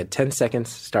 Let's go ahead. 10 seconds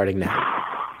starting now.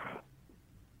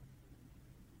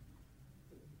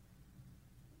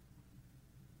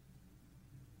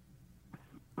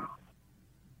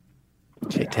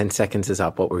 Okay, 10 seconds is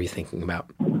up. What were you thinking about?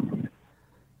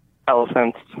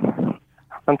 Elephants.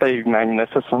 Aren't they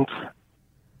magnificent?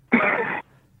 Yeah,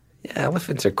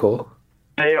 elephants are cool.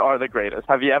 They are the greatest.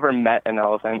 Have you ever met an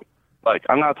elephant? Like,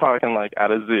 I'm not talking like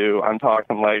at a zoo. I'm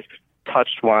talking like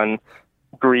touched one,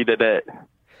 greeted it,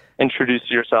 introduced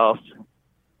yourself.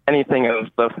 Anything of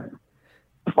the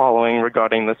following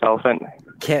regarding this elephant?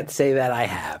 Can't say that I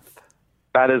have.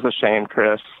 That is a shame,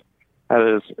 Chris. That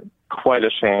is quite a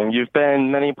shame. You've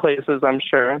been many places, I'm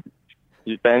sure.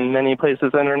 You've been many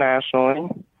places internationally.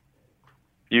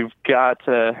 You've got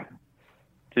to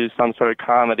do some sort of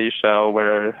comedy show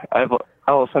where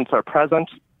elephants are present,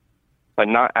 but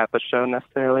not at the show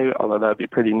necessarily, although that'd be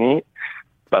pretty neat.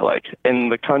 But like in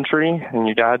the country, and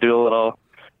you gotta do a little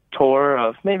tour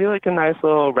of maybe like a nice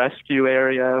little rescue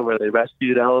area where they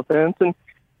rescued elephants and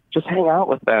just hang out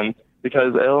with them,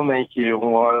 because it'll make you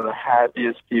one of the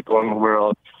happiest people in the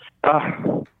world.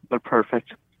 They're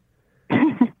perfect.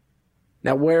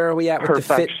 Now, where are we at with the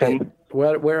Perfection.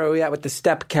 Fitbit? Where are we at with the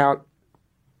step count?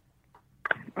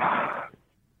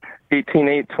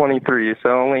 18,823, so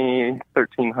only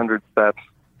 1,300 steps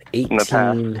in the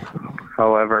past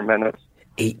however minutes.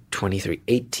 823.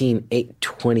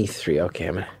 18,823. Okay,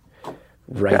 I'm going to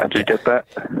write Yeah, did you get that?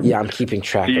 Yeah, I'm keeping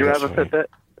track Do you of have this. a Fitbit?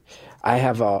 I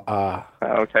have Okay.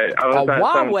 I was a at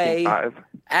Huawei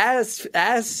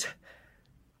 17.5.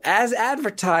 as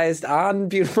advertised on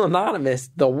Beautiful Anonymous.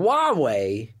 The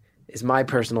Huawei is my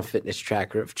personal fitness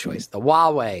tracker of choice. The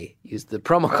Huawei. Use the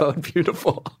promo code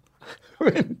Beautiful.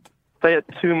 Say it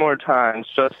 2 more times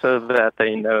just so that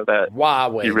they know that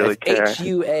Huawei. you really care.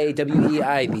 Huawei.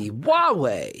 The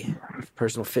Huawei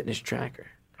personal fitness tracker.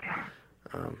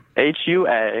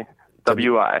 HUAWI.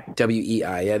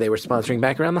 WEI. Yeah, they were sponsoring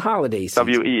back around the holidays.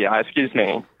 WEI, excuse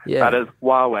me. Yeah. That is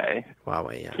Huawei.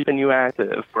 Huawei, yeah. Keeping you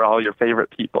active for all your favorite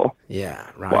people.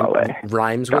 Yeah. Huawei.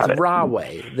 Rhymes with Got it.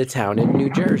 Rahway, the town in New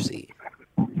Jersey.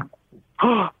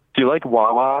 Do you like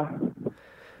Wawa?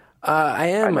 I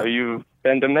am. I know you've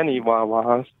been to many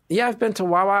Wawas. Yeah, I've been to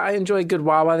Wawa. I enjoy good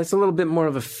Wawa. That's a little bit more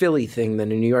of a Philly thing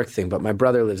than a New York thing, but my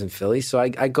brother lives in Philly, so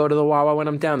I go to the Wawa when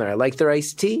I'm down there. I like their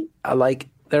iced tea. I like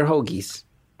their hoagies.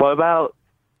 What about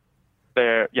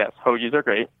yes, hoagies are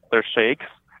great. They're shakes,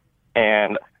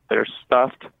 and they're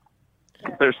stuffed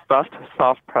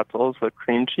soft pretzels with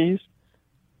cream cheese.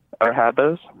 Ever had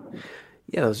those?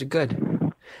 Yeah, those are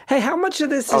good. Hey, how much of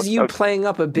this is you playing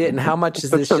up a bit, and how much is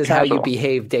this so just how you casual.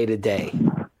 behave day to day?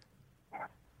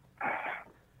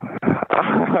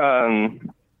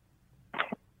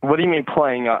 What do you mean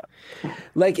playing up?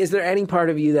 Like, is there any part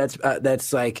of you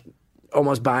that's like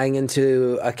almost buying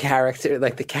into a character,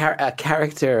 like a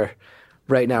character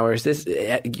right now, or is this?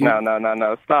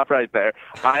 No. Stop right there.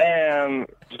 I am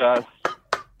just.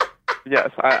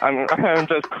 Yes, I'm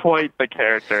just quite the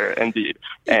character, indeed.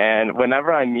 And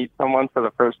whenever I meet someone for the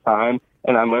first time,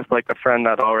 and I'm with like a friend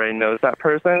that already knows that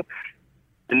person,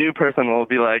 the new person will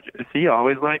be like, "Is he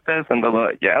always like this?" And they'll be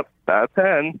like, "Yep, that's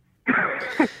him."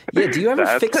 Yeah. Do you ever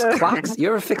That's fix it. clocks? You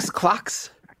ever fix clocks?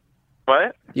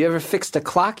 What? You ever fixed a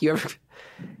clock? You ever?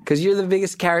 Because you're the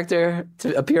biggest character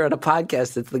to appear on a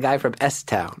podcast. It's the guy from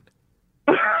S-Town.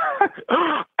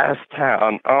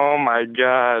 S-Town. Oh my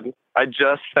God. I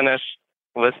just finished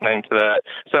listening to that.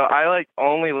 So I like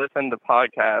only listen to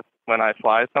podcasts when I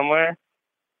fly somewhere.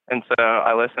 And so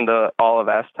I listened to all of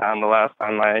S-Town the last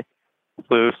time I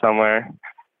flew somewhere.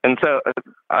 And so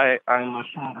I'm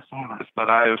listening to some of this, but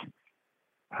I've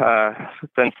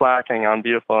been slacking on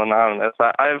Beautiful Anonymous.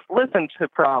 I've listened to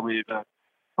probably the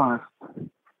first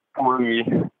 40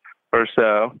 or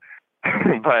so,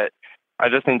 but I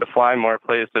just need to fly more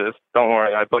places. Don't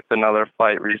worry, I booked another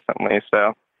flight recently,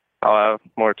 so I'll have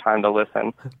more time to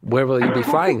listen. Where will you be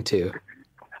flying to?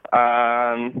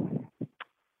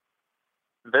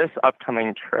 This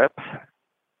upcoming trip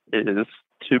is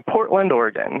to Portland,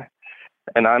 Oregon.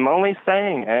 And I'm only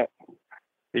saying it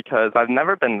because I've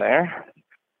never been there.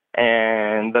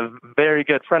 And the very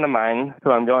good friend of mine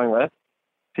who I'm going with,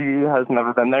 she has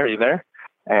never been there either.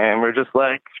 And we're just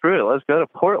like, screw it, let's go to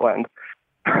Portland.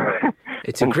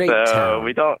 It's a great town.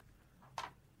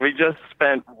 We just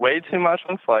spent way too much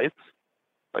on flights,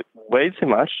 like way too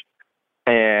much.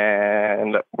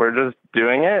 And we're just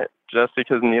doing it just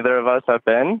because neither of us have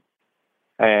been.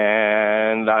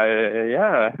 And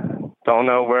I don't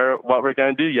know what we're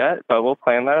going to do yet, but we'll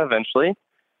plan that eventually.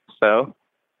 So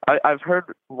I've heard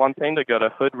one thing to go to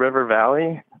Hood River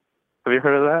Valley. Have you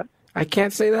heard of that? I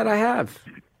can't say that I have.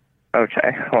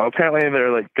 Okay. Well, apparently there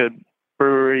are like good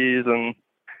breweries and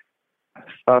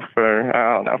stuff for,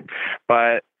 I don't know.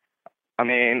 But I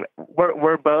mean,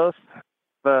 we're both,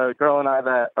 the girl and I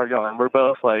that are going, we're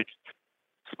both like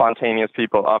spontaneous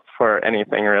people up for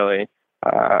anything really,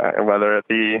 whether it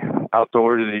be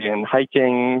outdoorsy and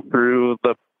hiking through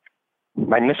the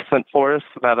magnificent forests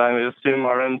that I assume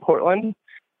are in Portland,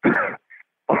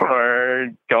 or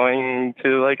going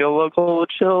to like a local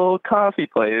chill coffee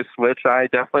place, which I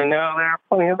definitely know there are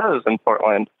plenty of those in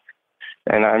Portland.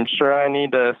 And I'm sure I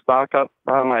need to stock up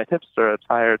on my hipster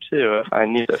attire too if I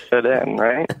need to fit in,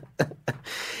 right?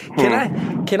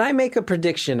 Can I make a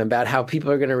prediction about how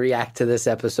people are going to react to this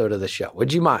episode of the show?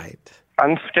 Would you mind?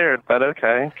 I'm scared, but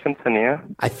okay, continue.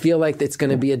 I feel like it's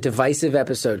going to be a divisive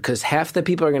episode because half the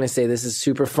people are going to say this is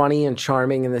super funny and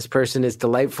charming and this person is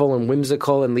delightful and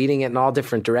whimsical and leading it in all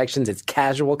different directions. It's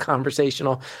casual,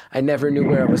 conversational. I never knew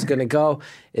where it was going to go.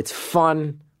 It's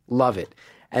fun. Love it.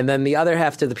 And then the other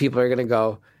half of the people are going to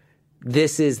go,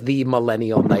 this is the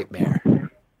millennial nightmare.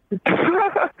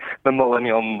 The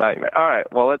millennial nightmare. All right,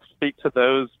 well, let's speak to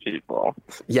those people.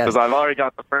 Yes. Because I've already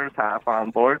got the first half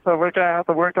on board, so we're going to have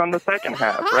to work on the second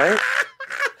half, right?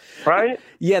 Right?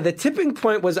 Yeah, the tipping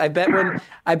point was I bet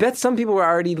some people were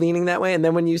already leaning that way, and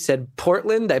then when you said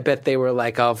Portland, I bet they were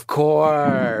like, of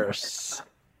course.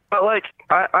 But, like,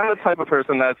 I'm the type of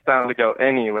person that's down to go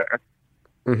anywhere.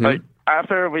 Mm-hmm. Like,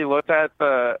 after we booked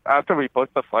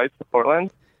the flights to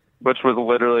Portland, which was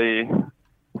literally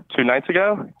 2 nights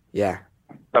ago, yeah,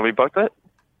 that we booked it,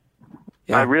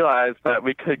 yeah. I realized that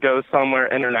we could go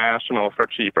somewhere international for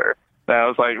cheaper. And I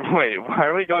was like, wait, why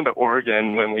are we going to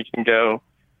Oregon when we can go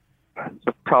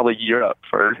to probably Europe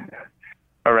for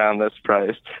around this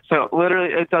price? So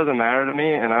literally, it doesn't matter to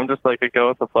me, and I'm just like a go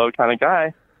with the flow kind of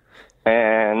guy.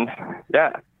 And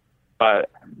yeah, but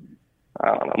I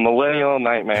don't know, millennial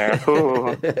nightmare.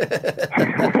 Ooh.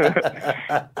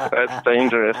 That's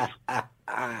dangerous.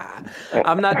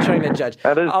 I'm not trying to judge.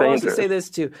 That is I'll dangerous. also say this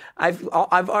too. I've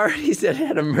already said it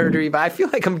had a murdery, but I feel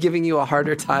like I'm giving you a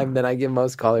harder time than I give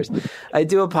most callers. I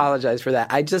do apologize for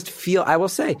that. I just feel, I will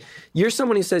say, you're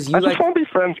someone who says you I like. just want to be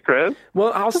friends, Chris.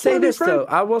 Well, I'll say this though.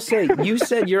 I will say you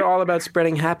said you're all about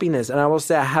spreading happiness, and I will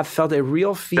say I have felt a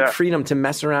real freedom to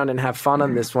mess around and have fun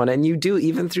on this one, and you do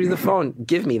even through the phone.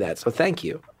 Give me that, so thank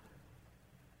you.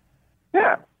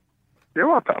 Yeah, you're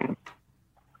welcome.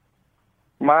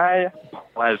 My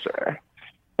pleasure.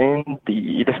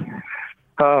 Indeed.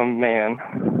 Oh,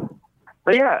 man.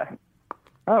 But yeah,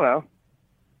 I don't know.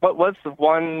 What's the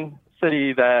one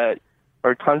city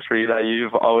or country that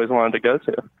you've always wanted to go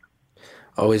to?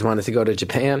 Always wanted to go to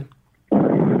Japan.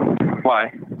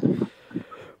 Why?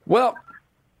 Well,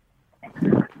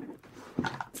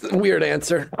 it's a weird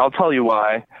answer. I'll tell you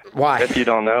why. Why? If you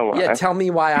don't know why. Yeah, tell me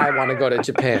why I want to go to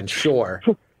Japan. Sure.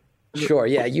 Sure,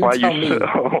 yeah, tell me.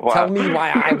 Wow. Tell me why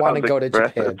I want to go to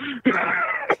Japan.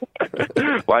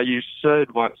 Why you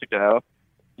should want to go.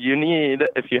 You need,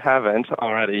 if you haven't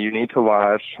already, you need to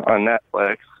watch on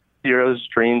Netflix Hero's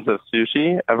Dreams of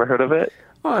Sushi. Ever heard of it?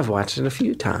 Oh, I've watched it a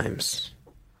few times.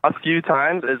 A few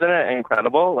times? Isn't it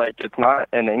incredible? Like, it's not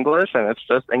in English, and it's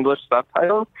just English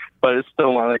subtitles, but it's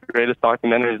still one of the greatest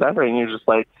documentaries ever, and you're just,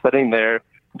 like, sitting there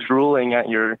drooling at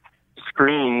your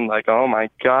screen like, oh my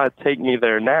God, take me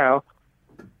there now.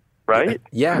 Right?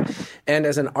 Yeah. And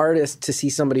as an artist, to see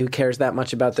somebody who cares that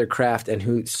much about their craft and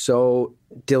who so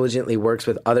diligently works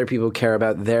with other people who care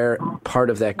about their part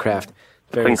of that craft,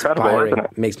 very inspiring. Isn't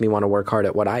it? Makes me want to work hard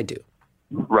at what I do.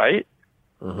 Right?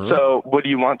 Mm-hmm. So would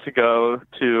you want to go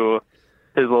to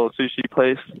his little sushi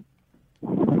place?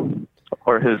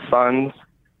 Or his son's?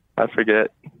 I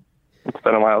forget. It's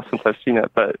been a while since I've seen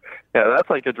it, but yeah, that's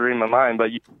like a dream of mine. But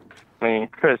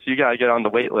Chris, you gotta get on the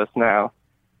wait list now.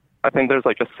 I think there's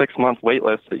like a 6-month wait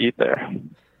list to eat there.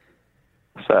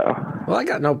 So, well, I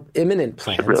got no imminent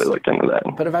plans. Should really look into that.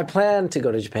 But if I plan to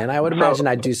go to Japan, I would imagine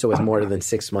I'd do so with more than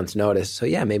 6 months' notice. So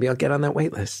yeah, maybe I'll get on that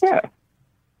wait list. Yeah.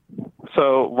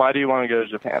 So why do you want to go to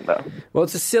Japan, though? Well,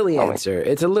 it's a silly answer.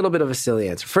 It's a little bit of a silly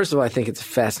answer. First of all, I think it's a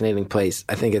fascinating place.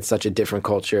 I think it's such a different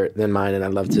culture than mine, and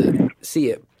I'd love to see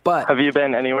it. But have you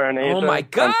been anywhere in Asia? Oh my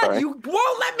God, you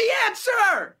won't let me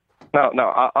answer! No,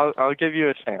 I'll give you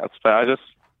a chance, but I just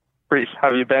brief.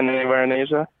 Have you been anywhere in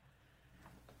Asia?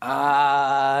 No,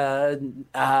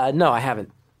 I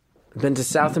haven't. I've been to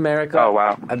South America. Oh,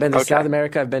 wow. I've been to South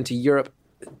America. I've been to Europe.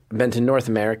 I've been to North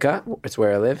America. It's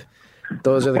where I live.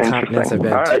 Those are the continents I've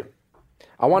been to.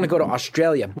 I want to go to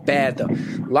Australia bad, though.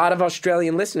 A lot of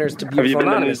Australian listeners to Beautiful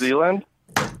Anonymous. Have you been to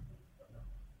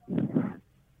New Zealand?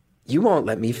 You won't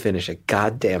let me finish a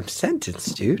goddamn sentence,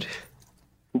 dude.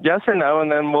 Yes or no,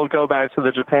 and then we'll go back to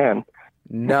the Japan.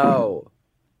 No.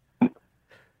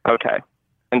 Okay.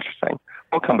 Interesting.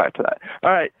 We'll come back to that.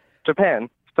 All right. Japan.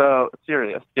 So,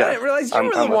 serious. Yes. I didn't realize you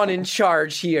were the one in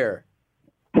charge here.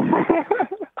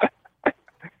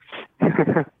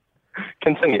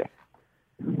 continue.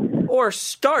 Or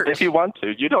start. If you want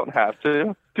to. You don't have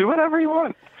to. Do whatever you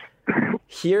want.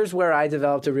 Here's where I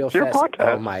developed a real Your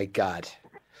podcast. Oh, my God.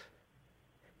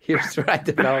 Here's where I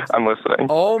developed. I'm listening.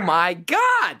 Oh, my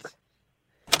God.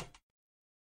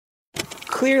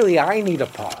 Clearly, I need a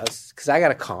pause because I got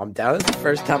to calm down. This is the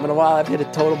first time in a while I've hit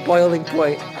a total boiling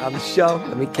point on the show.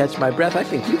 Let me catch my breath. I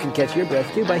think you can catch your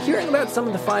breath too by hearing about some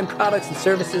of the fine products and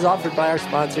services offered by our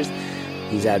sponsors.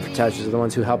 These advertisers are the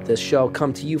ones who help this show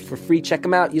come to you for free. Check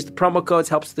them out. Use the promo codes.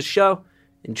 Helps the show.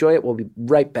 Enjoy it. We'll be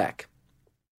right back.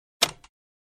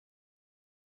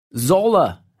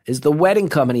 Zola is the wedding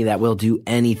company that will do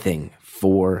anything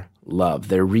for love.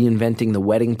 They're reinventing the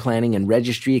wedding planning and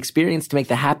registry experience to make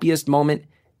the happiest moment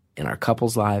in our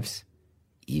couples' lives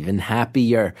even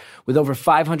happier. With over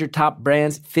 500 top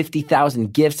brands,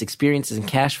 50,000 gifts, experiences, and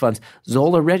cash funds,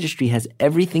 Zola Registry has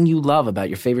everything you love about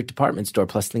your favorite department store,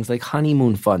 plus things like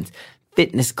honeymoon funds,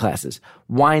 fitness classes,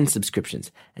 wine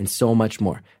subscriptions, and so much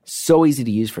more. So easy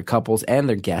to use for couples and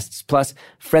their guests. Plus,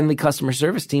 friendly customer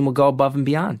service team will go above and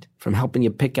beyond, from helping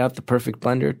you pick out the perfect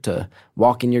blender to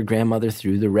walking your grandmother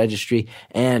through the registry.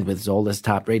 And with Zola's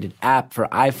top-rated app for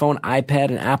iPhone, iPad,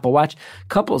 and Apple Watch,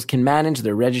 couples can manage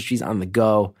their registries on the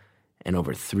go. And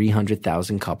over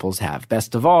 300,000 couples have.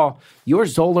 Best of all, your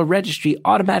Zola registry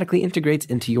automatically integrates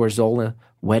into your Zola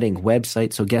wedding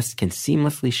website so guests can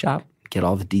seamlessly shop, get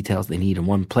all the details they need in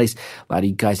one place. A lot of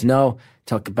you guys know,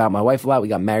 talk about my wife a lot. We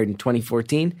got married in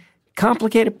 2014.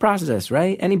 Complicated process,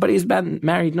 right? Anybody who's been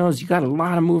married knows you got a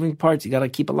lot of moving parts. You got to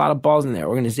keep a lot of balls in there.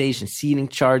 Organization, seating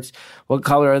charts, what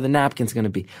color are the napkins going to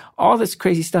be? All this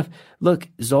crazy stuff. Look,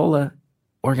 Zola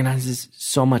organizes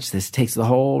so much. This takes the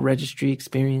whole registry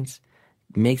experience,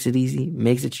 makes it easy,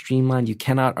 makes it streamlined. You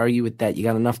cannot argue with that. You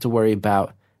got enough to worry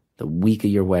about the week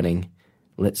of your wedding.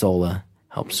 Let Zola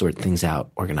help sort things out,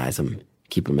 organize them,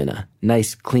 keep them in a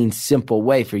nice, clean, simple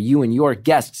way for you and your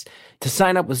guests. To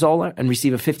sign up with Zola and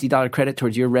receive a $50 credit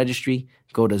towards your registry,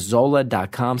 go to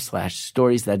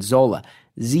zola.com/stories. That's Zola,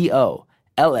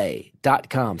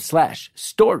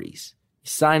 ZOLA.com/stories.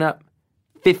 Sign up,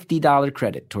 $50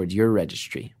 credit towards your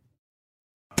registry.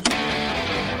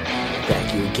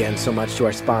 Thank you again so much to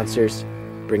our sponsors,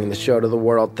 bringing the show to the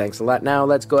world. Thanks a lot. Now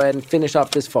let's go ahead and finish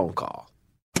off this phone call.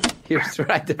 Here's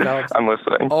where I developed. I'm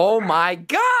listening. Oh, my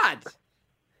God.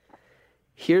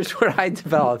 Here's where I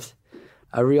developed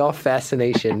a real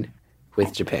fascination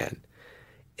with Japan.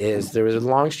 There was a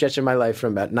long stretch of my life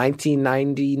from about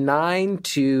 1999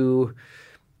 to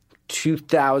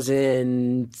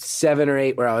 2007 or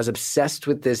 8 where I was obsessed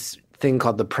with this thing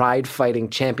called the Pride Fighting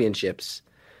Championships,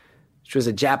 which was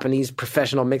a Japanese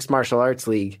professional mixed martial arts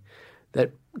league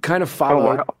that kind of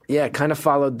followed, kind of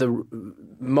followed the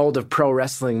mold of pro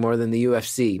wrestling more than the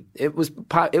UFC. It was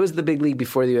the big league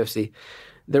before the UFC.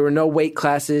 There were no weight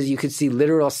classes. You could see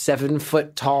literal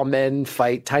 7-foot tall men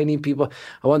fight tiny people.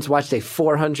 I once watched a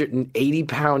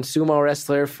 480-pound sumo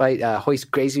wrestler fight.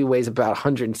 Hoist Gracie weighs about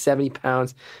 170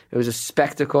 pounds. It was a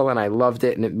spectacle, and I loved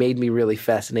it, and it made me really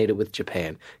fascinated with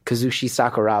Japan. Kazushi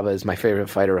Sakuraba is my favorite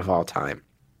fighter of all time.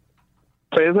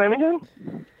 Say his name again?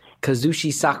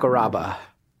 Kazushi Sakuraba.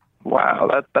 Wow,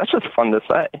 that's just fun to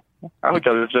say. I would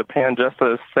go to Japan just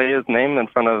to say his name in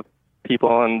front of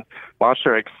people and watch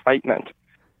their excitement.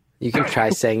 You can try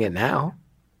saying it now.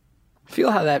 Feel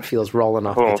how that feels rolling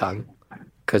off the tongue.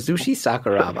 Kazushi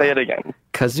Sakuraba. Say it again.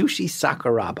 Kazushi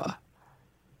Sakuraba.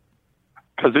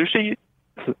 Kazushi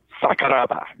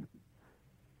Sakuraba.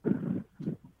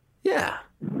 Yeah.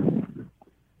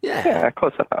 Yeah,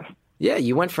 close enough. Yeah,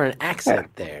 you went for an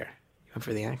accent there. You went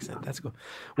for the accent. That's cool.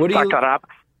 What are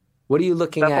you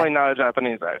looking Definitely at? not a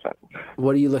Japanese accent.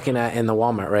 What are you looking at in the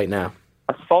Walmart right now?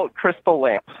 A salt crystal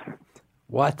lamp.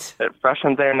 What? It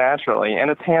freshens air naturally,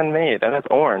 and it's handmade, and it's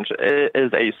orange. It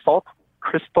is a salt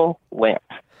crystal lamp.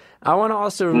 I want to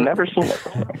also... Never seen it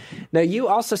before. Now, you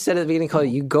also said at the beginning, Cole,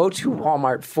 you go to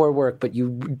Walmart for work, but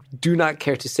you do not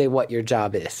care to say what your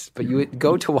job is. But you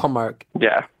go to Walmart.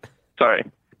 Yeah. Sorry.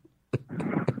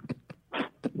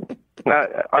 Now,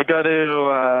 I go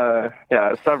to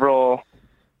several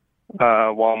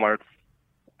Walmarts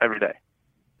every day.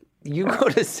 You go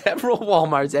to several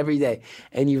Walmarts every day,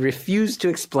 and you refuse to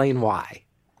explain why.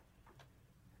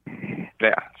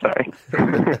 Yeah, sorry.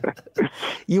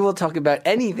 You will talk about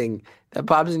anything that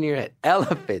pops in your head.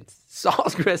 Elephants,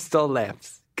 salt crystal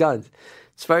lamps, guns.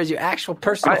 As far as your actual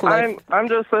personal life... I'm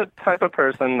just the type of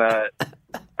person that,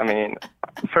 I mean,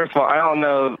 first of all, I don't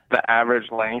know the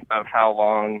average length of how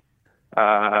long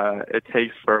it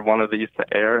takes for one of these to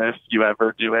air, if you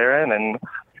ever do air it, and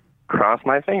cross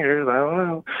my fingers, I don't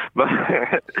know. But,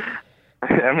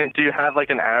 I mean, do you have like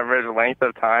an average length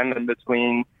of time in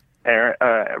between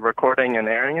recording and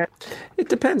airing it? It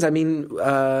depends. I mean,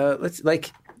 let's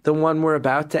like the one we're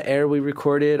about to air. We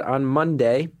recorded on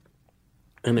Monday,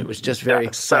 and it was just very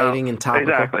exciting and topical.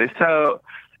 Exactly. So,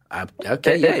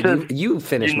 okay, yeah, just, you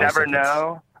finished. You my never sentence.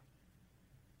 know.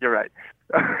 You're right.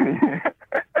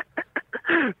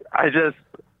 I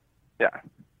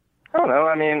don't know.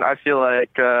 I mean, I feel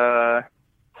like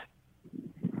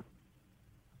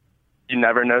you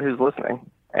never know who's listening,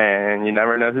 and you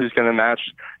never know who's going to match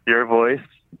your voice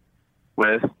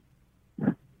with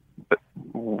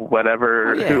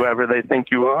whatever, whoever they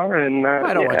think you are. And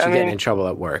I don't want you getting in trouble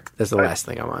at work. That's the last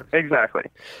thing I want. Exactly.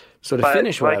 So to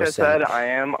finish what I was saying, like I said, I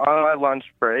am on my lunch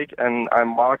break, and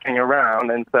I'm walking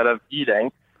around instead of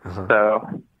eating.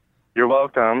 So you're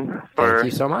welcome for thank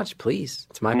you so much. Please,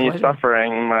 it's my me pleasure.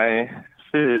 suffering my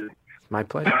food. It's my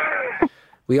pleasure.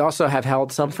 We also have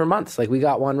held some for months. Like we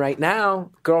got one right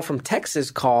now. Girl from Texas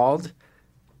called.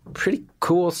 Pretty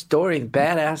cool story,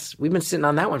 badass. We've been sitting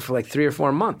on that one for like 3 or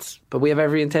 4 months, but we have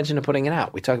every intention of putting it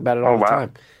out. We talk about it all the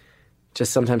time.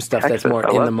 Just sometimes stuff Texas, that's more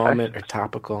in the moment Texas. or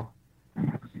topical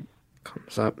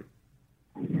comes up.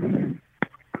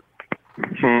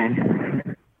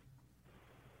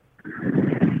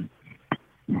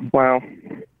 Wow.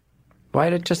 Why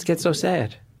did it just get so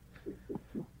sad?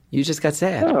 You just got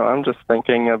sad. Oh, I'm just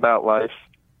thinking about life.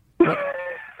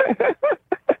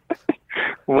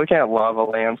 Looking at lava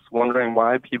lamps, wondering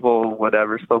why people would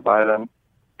ever still buy them.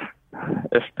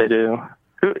 If they do.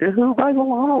 Who buys a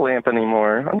lava lamp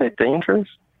anymore? Aren't they dangerous?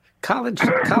 College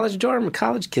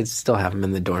kids still have them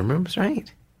in the dorm rooms,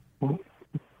 right?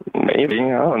 Maybe.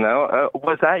 I don't know.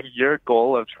 Was that your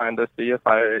goal of trying to see if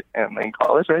I am in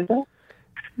college right now?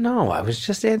 No, I was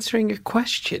just answering your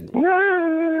question.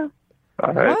 Yeah.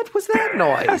 All right. What was that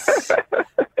noise?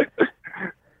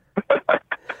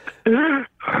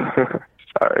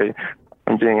 Sorry.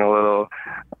 I'm being a little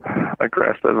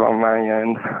aggressive on my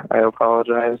end. I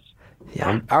apologize.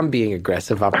 Yeah, I'm being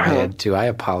aggressive on my end, too. I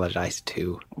apologize,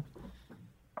 too.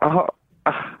 Oh,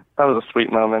 that was a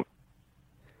sweet moment.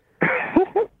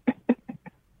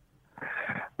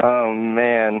 Oh,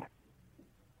 man.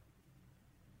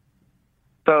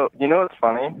 So, you know what's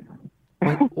funny?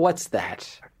 What's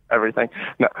that? Everything.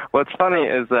 No, what's funny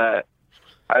is that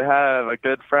I have a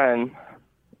good friend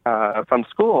from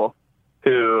school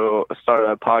who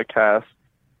started a podcast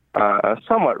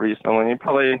somewhat recently,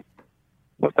 probably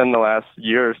within the last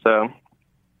year or so.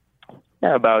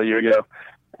 Yeah, about a year ago.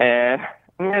 And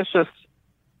I mean, it's just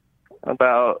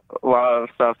about a lot of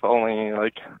stuff only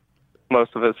like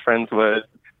most of his friends would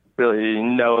really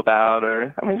know about,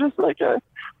 or I mean, just like a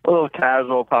little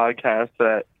casual podcast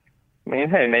that, I mean,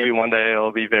 hey, maybe one day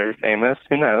it'll be very famous.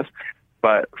 Who knows?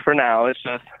 But for now, it's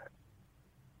just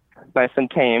nice and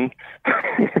tame.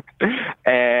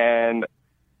 And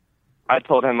I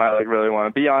told him I like really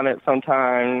want to be on it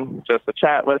sometime, just to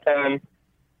chat with him.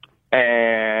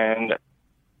 And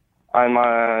I'm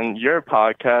on your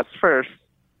podcast first,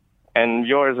 and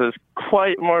yours is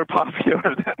quite more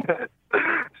popular than it.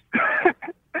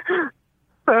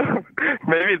 So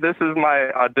maybe this is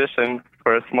my audition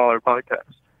for a smaller podcast.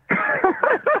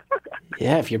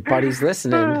 Yeah, if your buddy's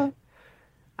listening,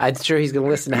 I'm sure he's going to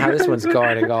listen to how this one's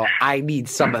going and go, I need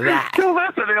some of that. He'll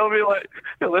be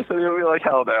like,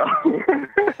 hell no.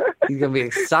 He's going to be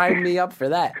like, sign me up for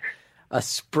that. A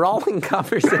sprawling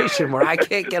conversation where I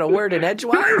can't get a word in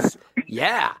edgewise?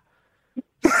 Yeah.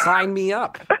 Sign me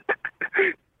up.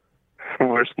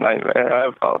 Worst nightmare. I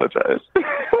apologize.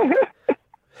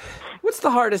 What's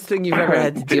the hardest thing you've ever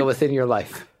had to deal with in your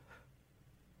life?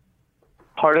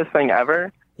 Hardest thing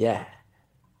ever? Yeah.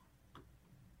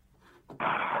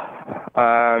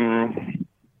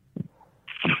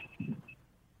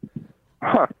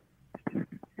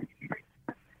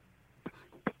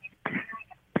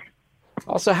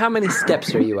 Also, how many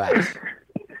steps are you at?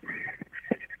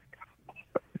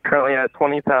 Currently at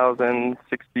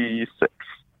 20,066.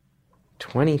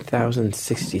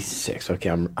 20,066. Okay,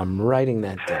 I'm writing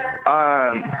that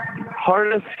down.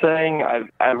 Hardest thing I've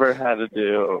ever had to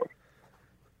do.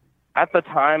 At the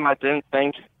time, I didn't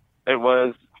think it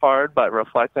was hard, but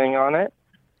reflecting on it,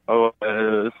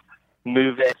 was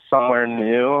moving somewhere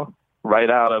new right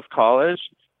out of college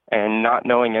and not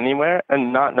knowing anywhere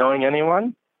and not knowing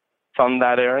anyone from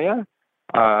that area.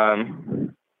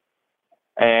 And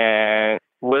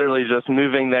literally just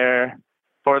moving there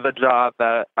for the job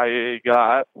that I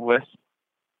got with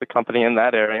the company in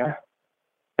that area.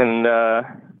 And, I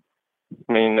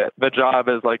mean, the job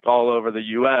is like all over the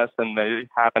U.S. and they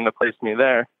happened to place me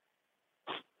there.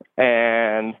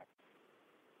 And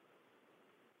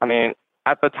I mean,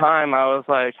 at the time, I was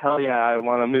like, hell yeah, I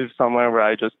want to move somewhere where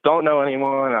I just don't know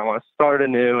anyone. I want to start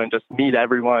anew and just meet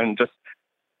everyone, just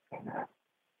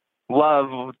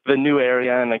love the new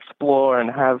area and explore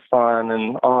and have fun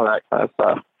and all that kind of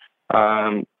stuff.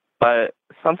 But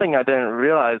something I didn't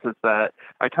realize is that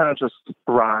I kind of just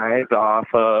thrived off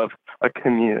of a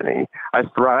community. I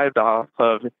thrived off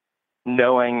of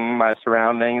knowing my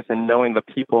surroundings and knowing the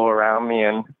people around me.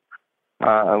 And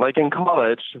like in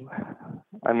college,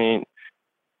 I mean,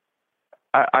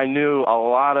 I knew a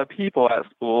lot of people at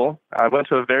school. I went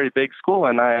to a very big school,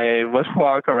 and I would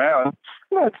walk around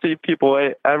and I'd see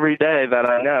people every day that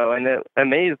I know. And it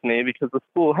amazed me because the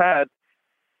school had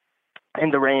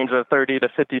in the range of 30 to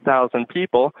 50,000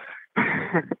 people.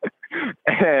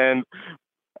 And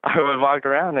I would walk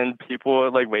around and people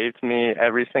would like wave to me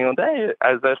every single day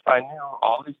as if I knew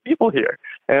all these people here.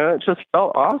 And it just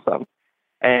felt awesome.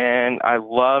 And I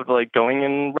loved like going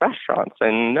in restaurants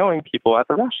and knowing people at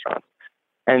the restaurants.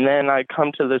 And then I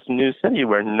come to this new city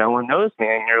where no one knows me,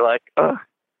 and you're like, oh,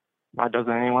 why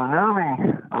doesn't anyone know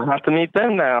me? I'll have to meet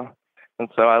them now. And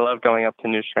so I love going up to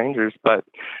new strangers, but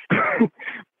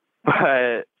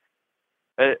but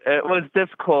it was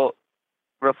difficult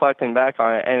reflecting back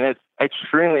on it, and it's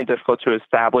extremely difficult to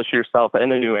establish yourself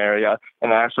in a new area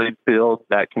and actually build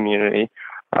that community.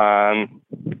 I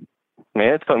mean,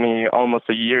 it took me almost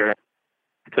a year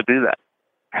to do that.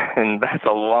 And that's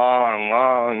a long,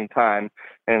 long time.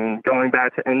 And going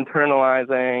back to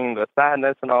internalizing the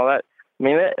sadness and all that, I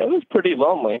mean, it was pretty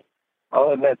lonely.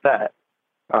 I'll admit that.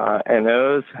 And it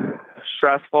was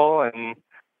stressful and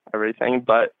everything,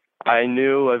 but I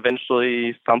knew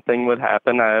eventually something would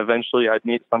happen. Eventually I'd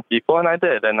meet some people, and I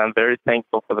did. And I'm very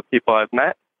thankful for the people I've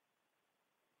met.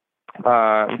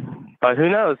 But who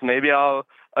knows? Maybe I'll,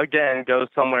 again, go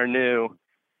somewhere new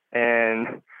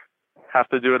and have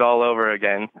to do it all over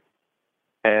again.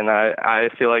 And I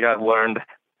feel like I've learned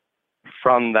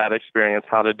from that experience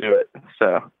how to do it.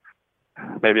 So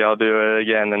maybe I'll do it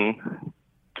again and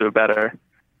do it better.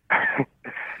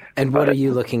 And what are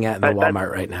you looking at in the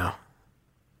Walmart right now?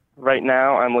 Right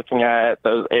now, I'm looking at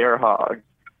those air hogs.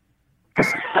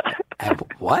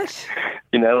 What?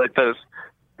 You know, like those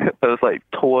like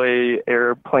toy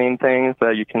airplane things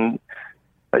that you can,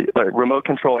 like remote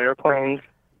control airplanes.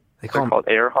 They're called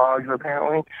air hogs,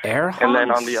 apparently. Air hogs? And then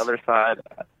on the other side,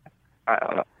 I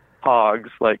don't know,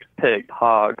 hogs, like pig,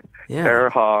 hog. Yeah.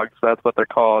 Air hogs, that's what they're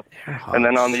called. And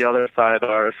then on the other side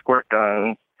are squirt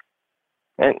guns.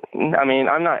 And, I mean,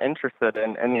 I'm not interested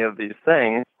in any of these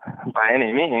things by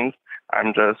any means.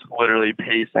 I'm just literally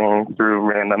pacing through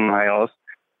random aisles.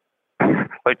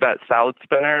 Like that salad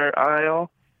spinner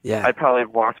aisle. Yeah. I probably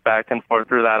walked back and forth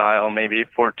through that aisle maybe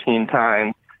 14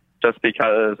 times. Just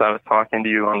because I was talking to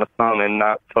you on the phone and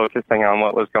not focusing on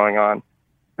what was going on.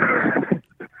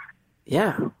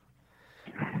 Yeah.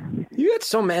 You got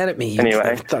so mad at me. Anyway.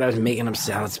 I thought I was making them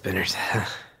salad spinners. I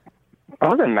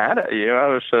wasn't mad at you. I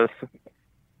was just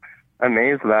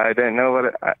amazed that I didn't know what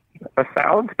a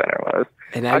salad spinner was.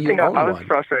 And now I was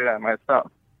frustrated at myself.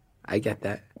 I get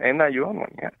that. And now you own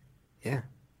one, yeah. Yeah.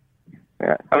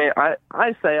 Yeah. I mean,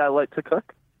 I say I like to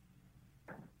cook.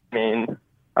 I mean,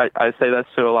 I say that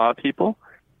to a lot of people,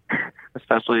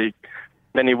 especially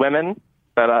many women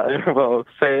that I will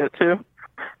say it to.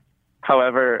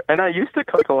 However, and I used to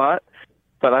cook a lot,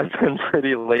 but I've been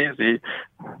pretty lazy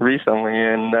recently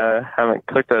and haven't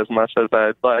cooked as much as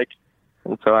I'd like.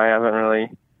 And so I haven't really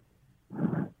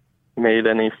made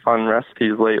any fun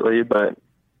recipes lately, but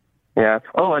yeah.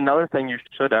 Oh, another thing you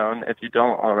should own, if you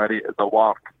don't already, is a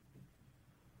wok.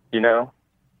 You know,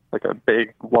 like a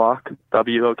big wok,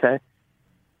 W-O-K.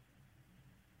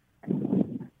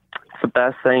 It's the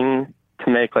best thing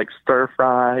to make like stir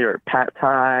fry or pad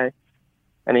thai,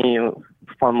 any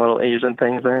fun little Asian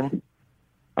things in.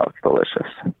 Oh, it's delicious.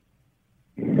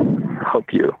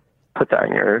 Hope you put that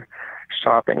on your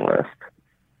shopping list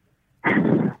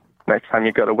next time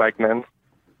you go to Wegmans.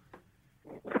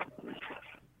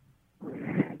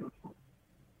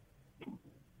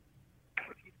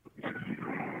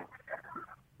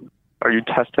 Are you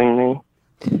testing me?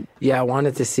 Yeah, I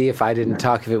wanted to see if I didn't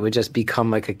talk, if it would just become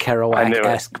like a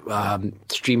Kerouac-esque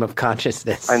stream of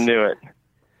consciousness. I knew it.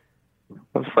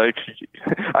 It's like,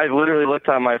 I literally looked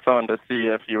on my phone to see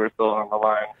if you were still on the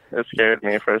line. It scared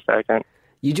me for a second.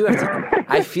 You do have to.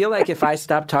 I feel like if I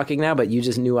stopped talking now, but you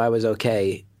just knew I was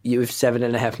okay, you have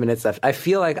 7.5 minutes left. I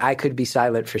feel like I could be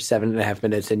silent for 7.5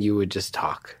 minutes and you would just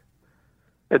talk.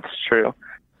 It's true.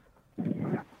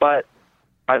 But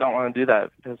I don't want to do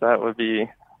that because that would be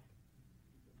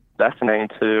deafening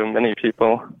to many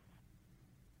people.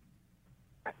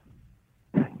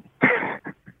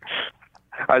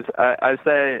 I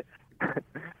say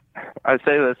I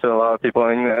say this to a lot of people,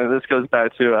 and this goes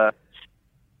back to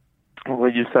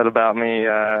what you said about me,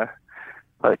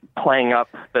 like playing up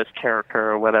this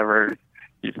character or whatever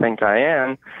you think I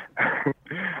am.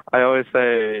 I always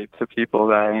say to people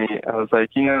that I meet, I was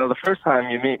like, the first time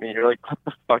you meet me, you're like, what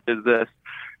the fuck is this?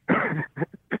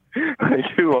 Like,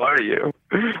 who are you?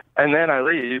 And then I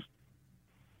leave,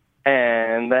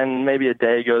 and then maybe a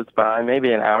day goes by,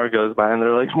 maybe an hour goes by, and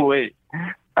they're like, wait,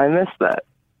 I missed that.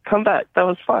 Come back. That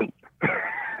was fun.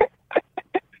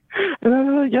 And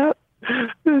I'm like, yep.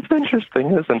 It's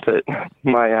interesting, isn't it?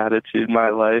 My attitude, my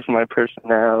life, my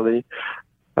personality.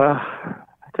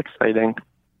 It's exciting.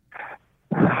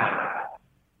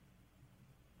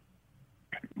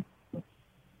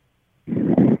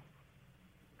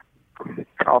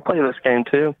 I'll play this game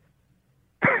too.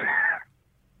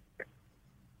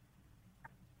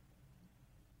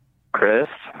 Chris?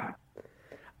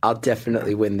 I'll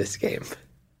definitely win this game.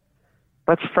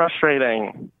 That's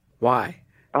frustrating. Why?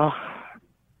 Oh.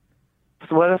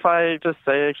 So what if I just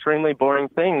say extremely boring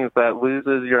things that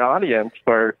loses your audience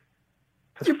for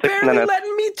You're 6 barely minutes?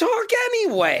 letting me talk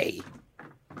anyway.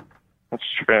 That's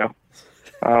true.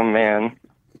 Oh, man.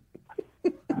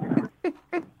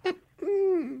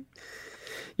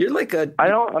 You're like a... I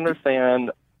don't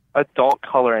understand adult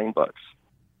coloring books.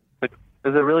 Like,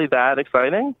 is it really that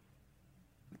exciting?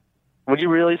 Would you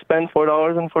really spend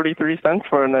 $4.43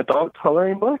 for an adult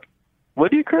coloring book?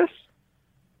 Would you, Chris?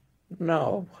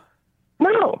 No.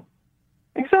 No.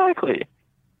 Exactly.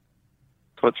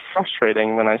 So it's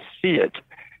frustrating when I see it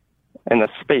in a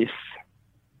space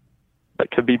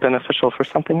that could be beneficial for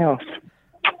something else.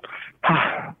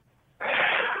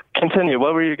 Continue.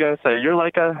 What were you going to say? You're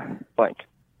like a blank.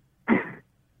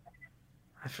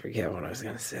 I forget what I was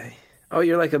going to say. Oh,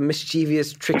 you're like a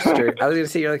mischievous trickster. I was going to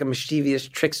say you're like a mischievous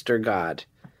trickster god.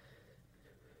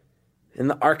 In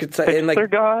the archetype, in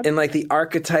like the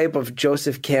archetype of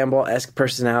Joseph Campbell-esque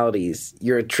personalities,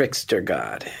 you're a trickster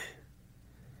god.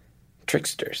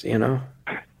 Tricksters,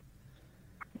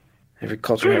 Every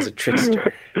culture has a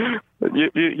trickster.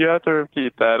 You have to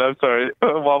repeat that. I'm sorry. A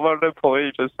Walmart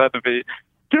employee just said to me,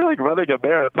 "You're like running a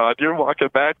marathon. You're walking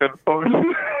back and forth."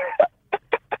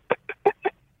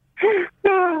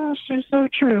 Oh, she's so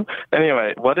true.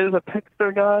 Anyway, what is a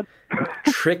trickster god?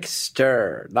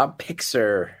 Trickster, not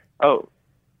pixer. Oh.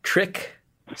 Trickster.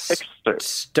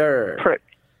 Trick.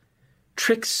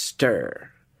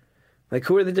 Trickster. Like,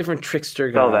 who are the different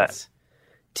trickster Spell gods?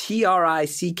 Trickster.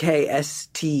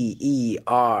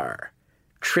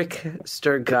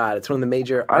 Trickster god. It's one of the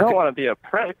major... I don't want to be a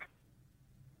prick.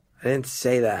 I didn't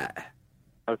say that.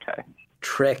 Okay.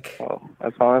 Trick. Well,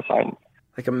 that's all I find.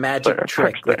 Like a magic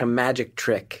trick. Trickster. Like a magic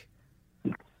trick.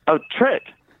 Oh, trick.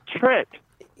 Trick.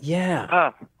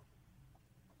 Yeah.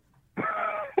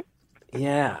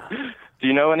 Yeah. Do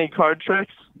you know any card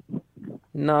tricks?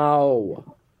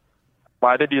 No.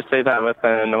 Why did you say that with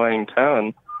an annoying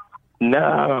tone?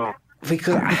 No.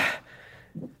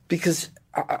 Because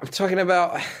I'm talking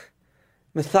about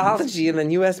mythology, and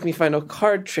then you asked me if I know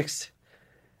card tricks.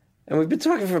 And we've been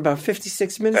talking for about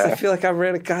 56 minutes. Yeah. I feel like I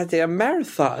ran a goddamn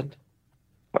marathon.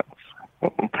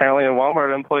 Well, apparently a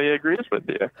Walmart employee agrees with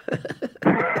you.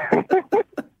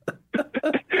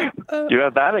 You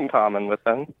have that in common with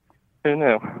them. Who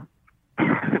knew?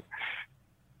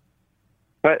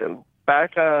 But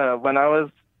back when I was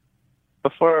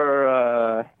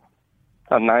before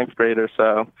ninth grade or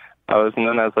so, I was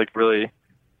known as like really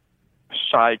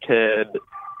shy kid,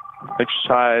 like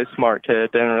shy, smart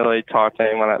kid, didn't really talk to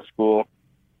anyone at school.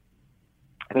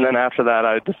 And then after that,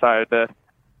 I decided to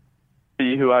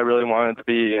be who I really wanted to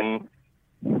be. And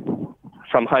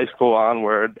from high school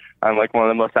onward, I'm like one of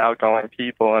the most outgoing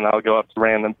people, and I'll go up to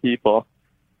random people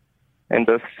and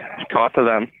just talk to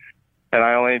them. And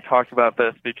I only talked about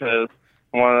this because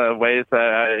one of the ways that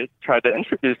I tried to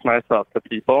introduce myself to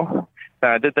people,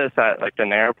 and I did this at like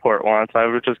an airport once, I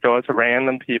would just go up to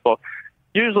random people,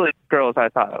 usually girls I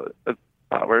thought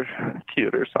were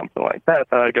cute or something like that,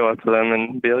 that I'd go up to them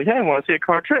and be like, hey, want to see a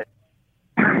card trick?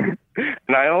 And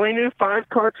I only knew 5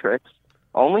 card tricks,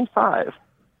 only 5.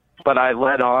 But I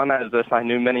led on as if I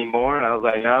knew many more, and I was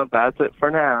like, no, that's it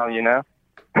for now,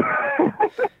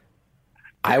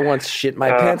 I once shit my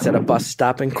pants at a bus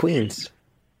stop in Queens.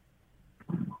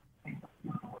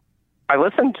 I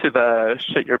listened to the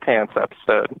Shit Your Pants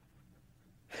episode.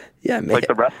 Yeah, Like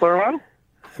the wrestler one?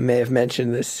 I may have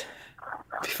mentioned this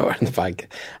before in the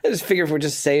podcast. I just figure if we're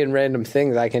just saying random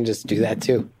things, I can just do that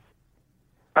too.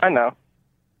 I know.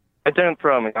 It didn't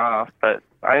throw me off, but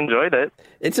I enjoyed it.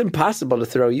 It's impossible to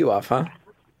throw you off, huh?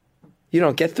 You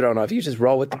don't get thrown off. You just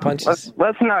roll with the punches.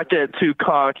 Let's not get too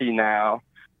cocky now,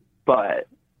 but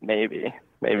maybe.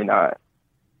 maybe not.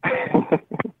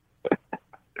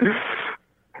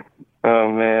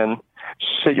 Oh, man.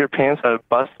 Shit your pants at a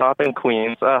bus stop in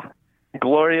Queens.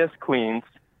 Glorious Queens.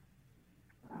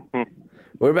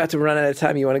 We're about to run out of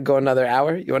time. You want to go another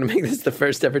hour? You want to make this the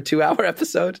first ever 2-hour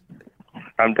episode?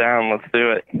 I'm down. Let's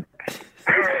do it.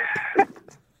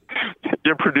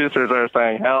 Your producers are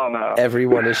saying, hell no.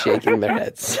 Everyone is shaking their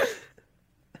heads.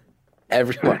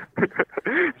 Everyone.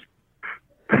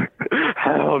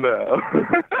 Hell no.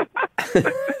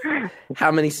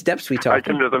 How many steps we I talking?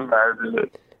 can just imagine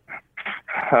it.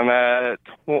 I'm at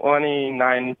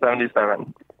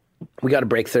 2977. We got to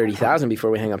break 30,000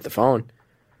 before we hang up the phone.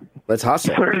 Let's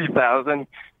hustle. 30,000.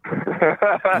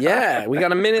 Yeah, we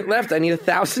got a minute left. I need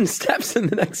 1,000 steps in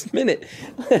the next minute.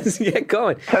 Let's get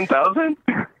going. 10,000?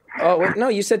 Oh, wait, no,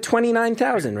 you said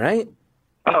 29,000, right?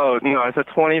 Oh, no, I said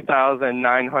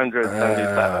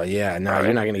 20,977. Oh, yeah, no, All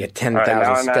you're not going to get 10,000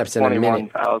 right, steps in a minute.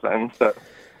 21,000, so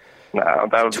no,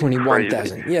 that was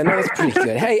 21,000. Yeah, no, that's pretty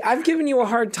good. Hey, I've given you a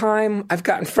hard time. I've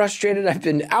gotten frustrated. I've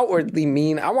been outwardly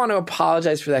mean. I want to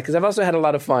apologize for that because I've also had a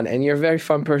lot of fun, and you're a very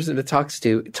fun person to talk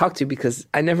to because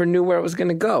I never knew where it was going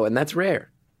to go, and that's rare.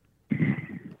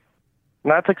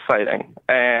 That's exciting,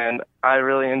 and I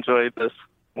really enjoyed this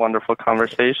wonderful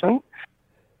conversation.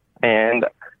 And,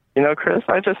 Chris,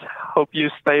 I just hope you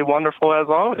stay wonderful as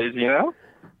always,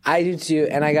 I do too,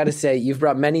 and I got to say, you've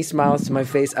brought many smiles to my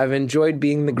face. I've enjoyed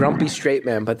being the grumpy straight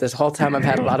man, but this whole time I've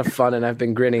had a lot of fun and I've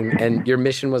been grinning, and your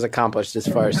mission was accomplished as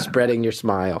far as spreading your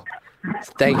smile.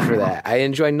 So thank you for that. I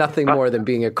enjoy nothing more than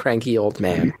being a cranky old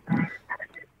man.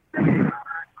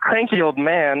 Cranky old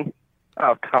man?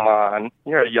 Oh, come on.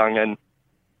 You're a youngin'.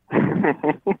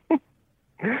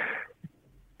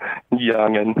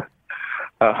 Youngin'.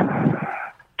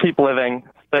 Keep living.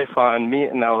 Stay fun. Meet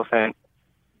an elephant.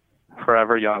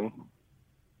 Forever young.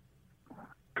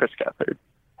 Chris Gethard.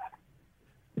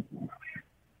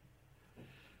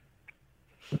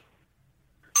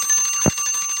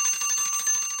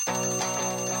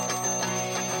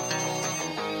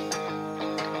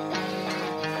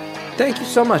 Thank you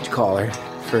so much, caller,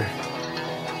 for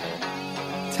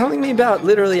telling me about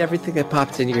literally everything that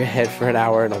popped into your head for an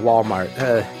hour in a Walmart.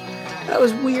 That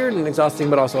was weird and exhausting,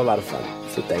 but also a lot of fun.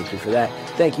 So thank you for that.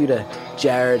 Thank you to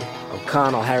Jared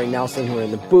O'Connell, Harry Nelson, who are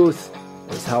in the booth,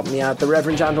 was helping me out. The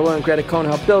Reverend John DeLore and Greta Cohn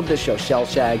helped build this show.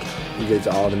 Shellshag, who gives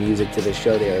all the music to this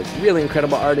show. They are really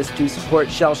incredible artists. Do support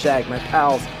Shellshag, my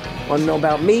pals. Want to know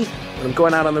about me? When I'm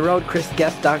going out on the road,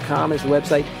 chrisgeth.com is the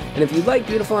website. And if you like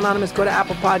Beautiful Anonymous, go to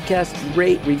Apple Podcasts,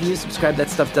 rate, review, subscribe. That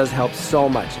stuff does help so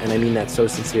much, and I mean that so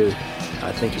sincerely.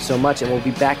 Thank you so much, and we'll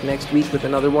be back next week with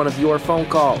another one of your phone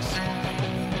calls.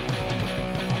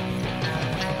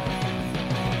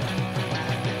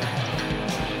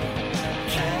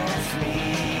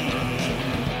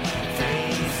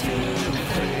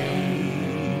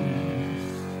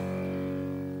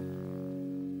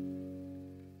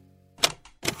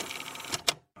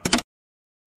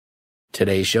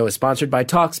 Today's show is sponsored by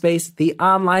Talkspace, the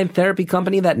online therapy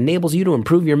company that enables you to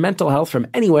improve your mental health from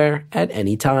anywhere at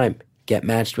any time. Get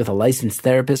matched with a licensed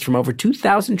therapist from over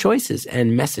 2,000 choices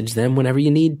and message them whenever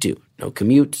you need to. No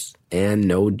commutes and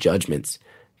no judgments.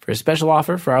 For a special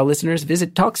offer for our listeners,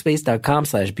 visit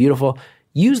Talkspace.com/beautiful.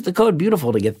 Use the code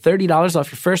BEAUTIFUL to get $30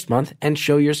 off your first month and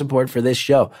show your support for this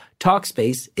show.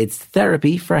 Talkspace, it's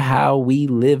therapy for how we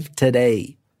live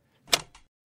today.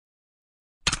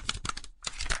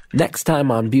 Next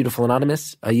time on Beautiful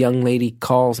Anonymous, a young lady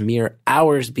calls mere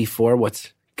hours before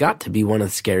what's got to be one of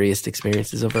the scariest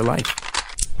experiences of her life.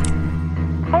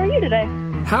 How are you today?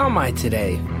 How am I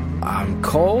today? I'm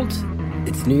cold.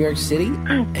 It's New York City,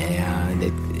 and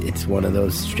it's one of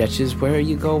those stretches where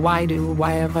you go, why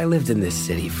have I lived in this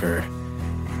city for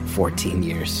 14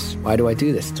 years? Why do I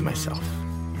do this to myself?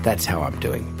 That's how I'm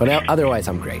doing. But otherwise,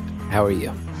 I'm great. How are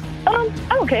you? I'm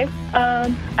okay. I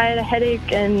had a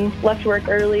headache and left work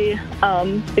early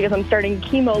because I'm starting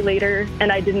chemo later,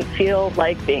 and I didn't feel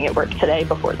like being at work today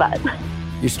before that.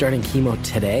 You're starting chemo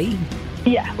today?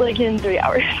 Yeah, like in 3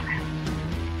 hours.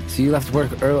 So you left work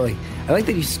early. I like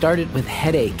that you started with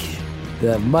headache,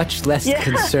 the much less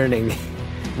concerning.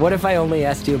 What if I only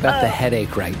asked you about the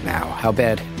headache right now? How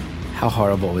bad, how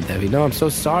horrible would that be? No, I'm so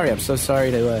sorry. I'm so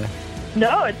sorry to...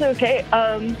 No, it's okay.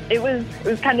 It was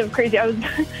kind of crazy. I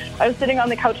was sitting on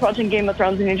the couch watching Game of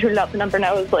Thrones, and you tweeted out the number, and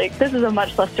I was like, this is a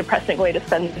much less depressing way to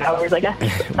spend hours, I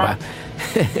guess. Wow.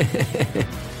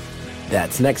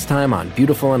 That's next time on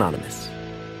Beautiful Anonymous.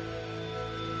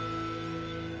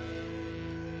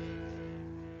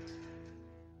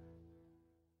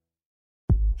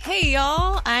 Hey,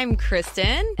 y'all. I'm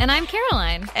Kristen. And I'm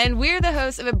Caroline. And we're the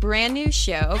hosts of a brand new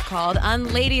show called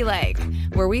Unladylike,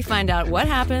 where we find out what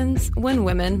happens when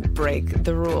women break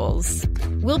the rules.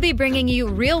 We'll be bringing you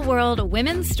real-world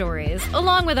women's stories,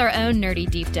 along with our own nerdy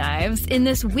deep dives, in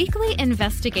this weekly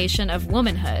investigation of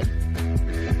womanhood.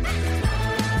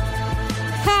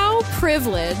 How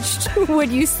privileged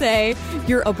would you say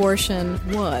your abortion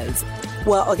was?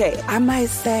 Well, okay, I might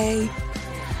say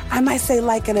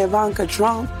like an Ivanka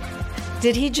Trump.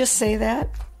 Did he just say that?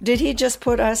 Did he just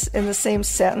put us in the same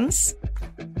sentence?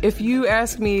 If you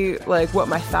ask me, like, what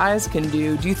my thighs can do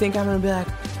you think I'm gonna be like,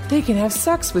 they can have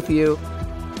sex with you?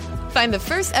 Find the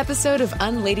first episode of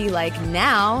Unladylike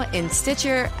now in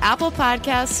Stitcher, Apple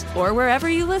Podcasts, or wherever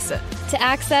you listen. To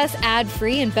access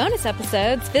ad-free and bonus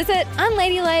episodes, visit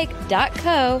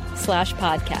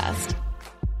unladylike.co/podcast.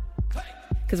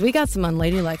 Because we got some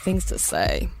unladylike things to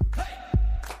say.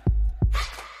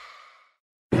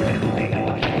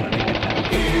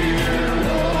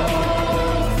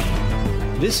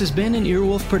 This has been an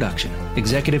Earwolf production,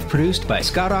 executive produced by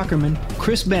Scott Aukerman,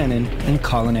 Chris Bannon, and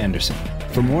Colin Anderson.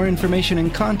 For more information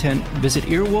and content, visit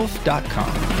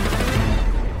earwolf.com.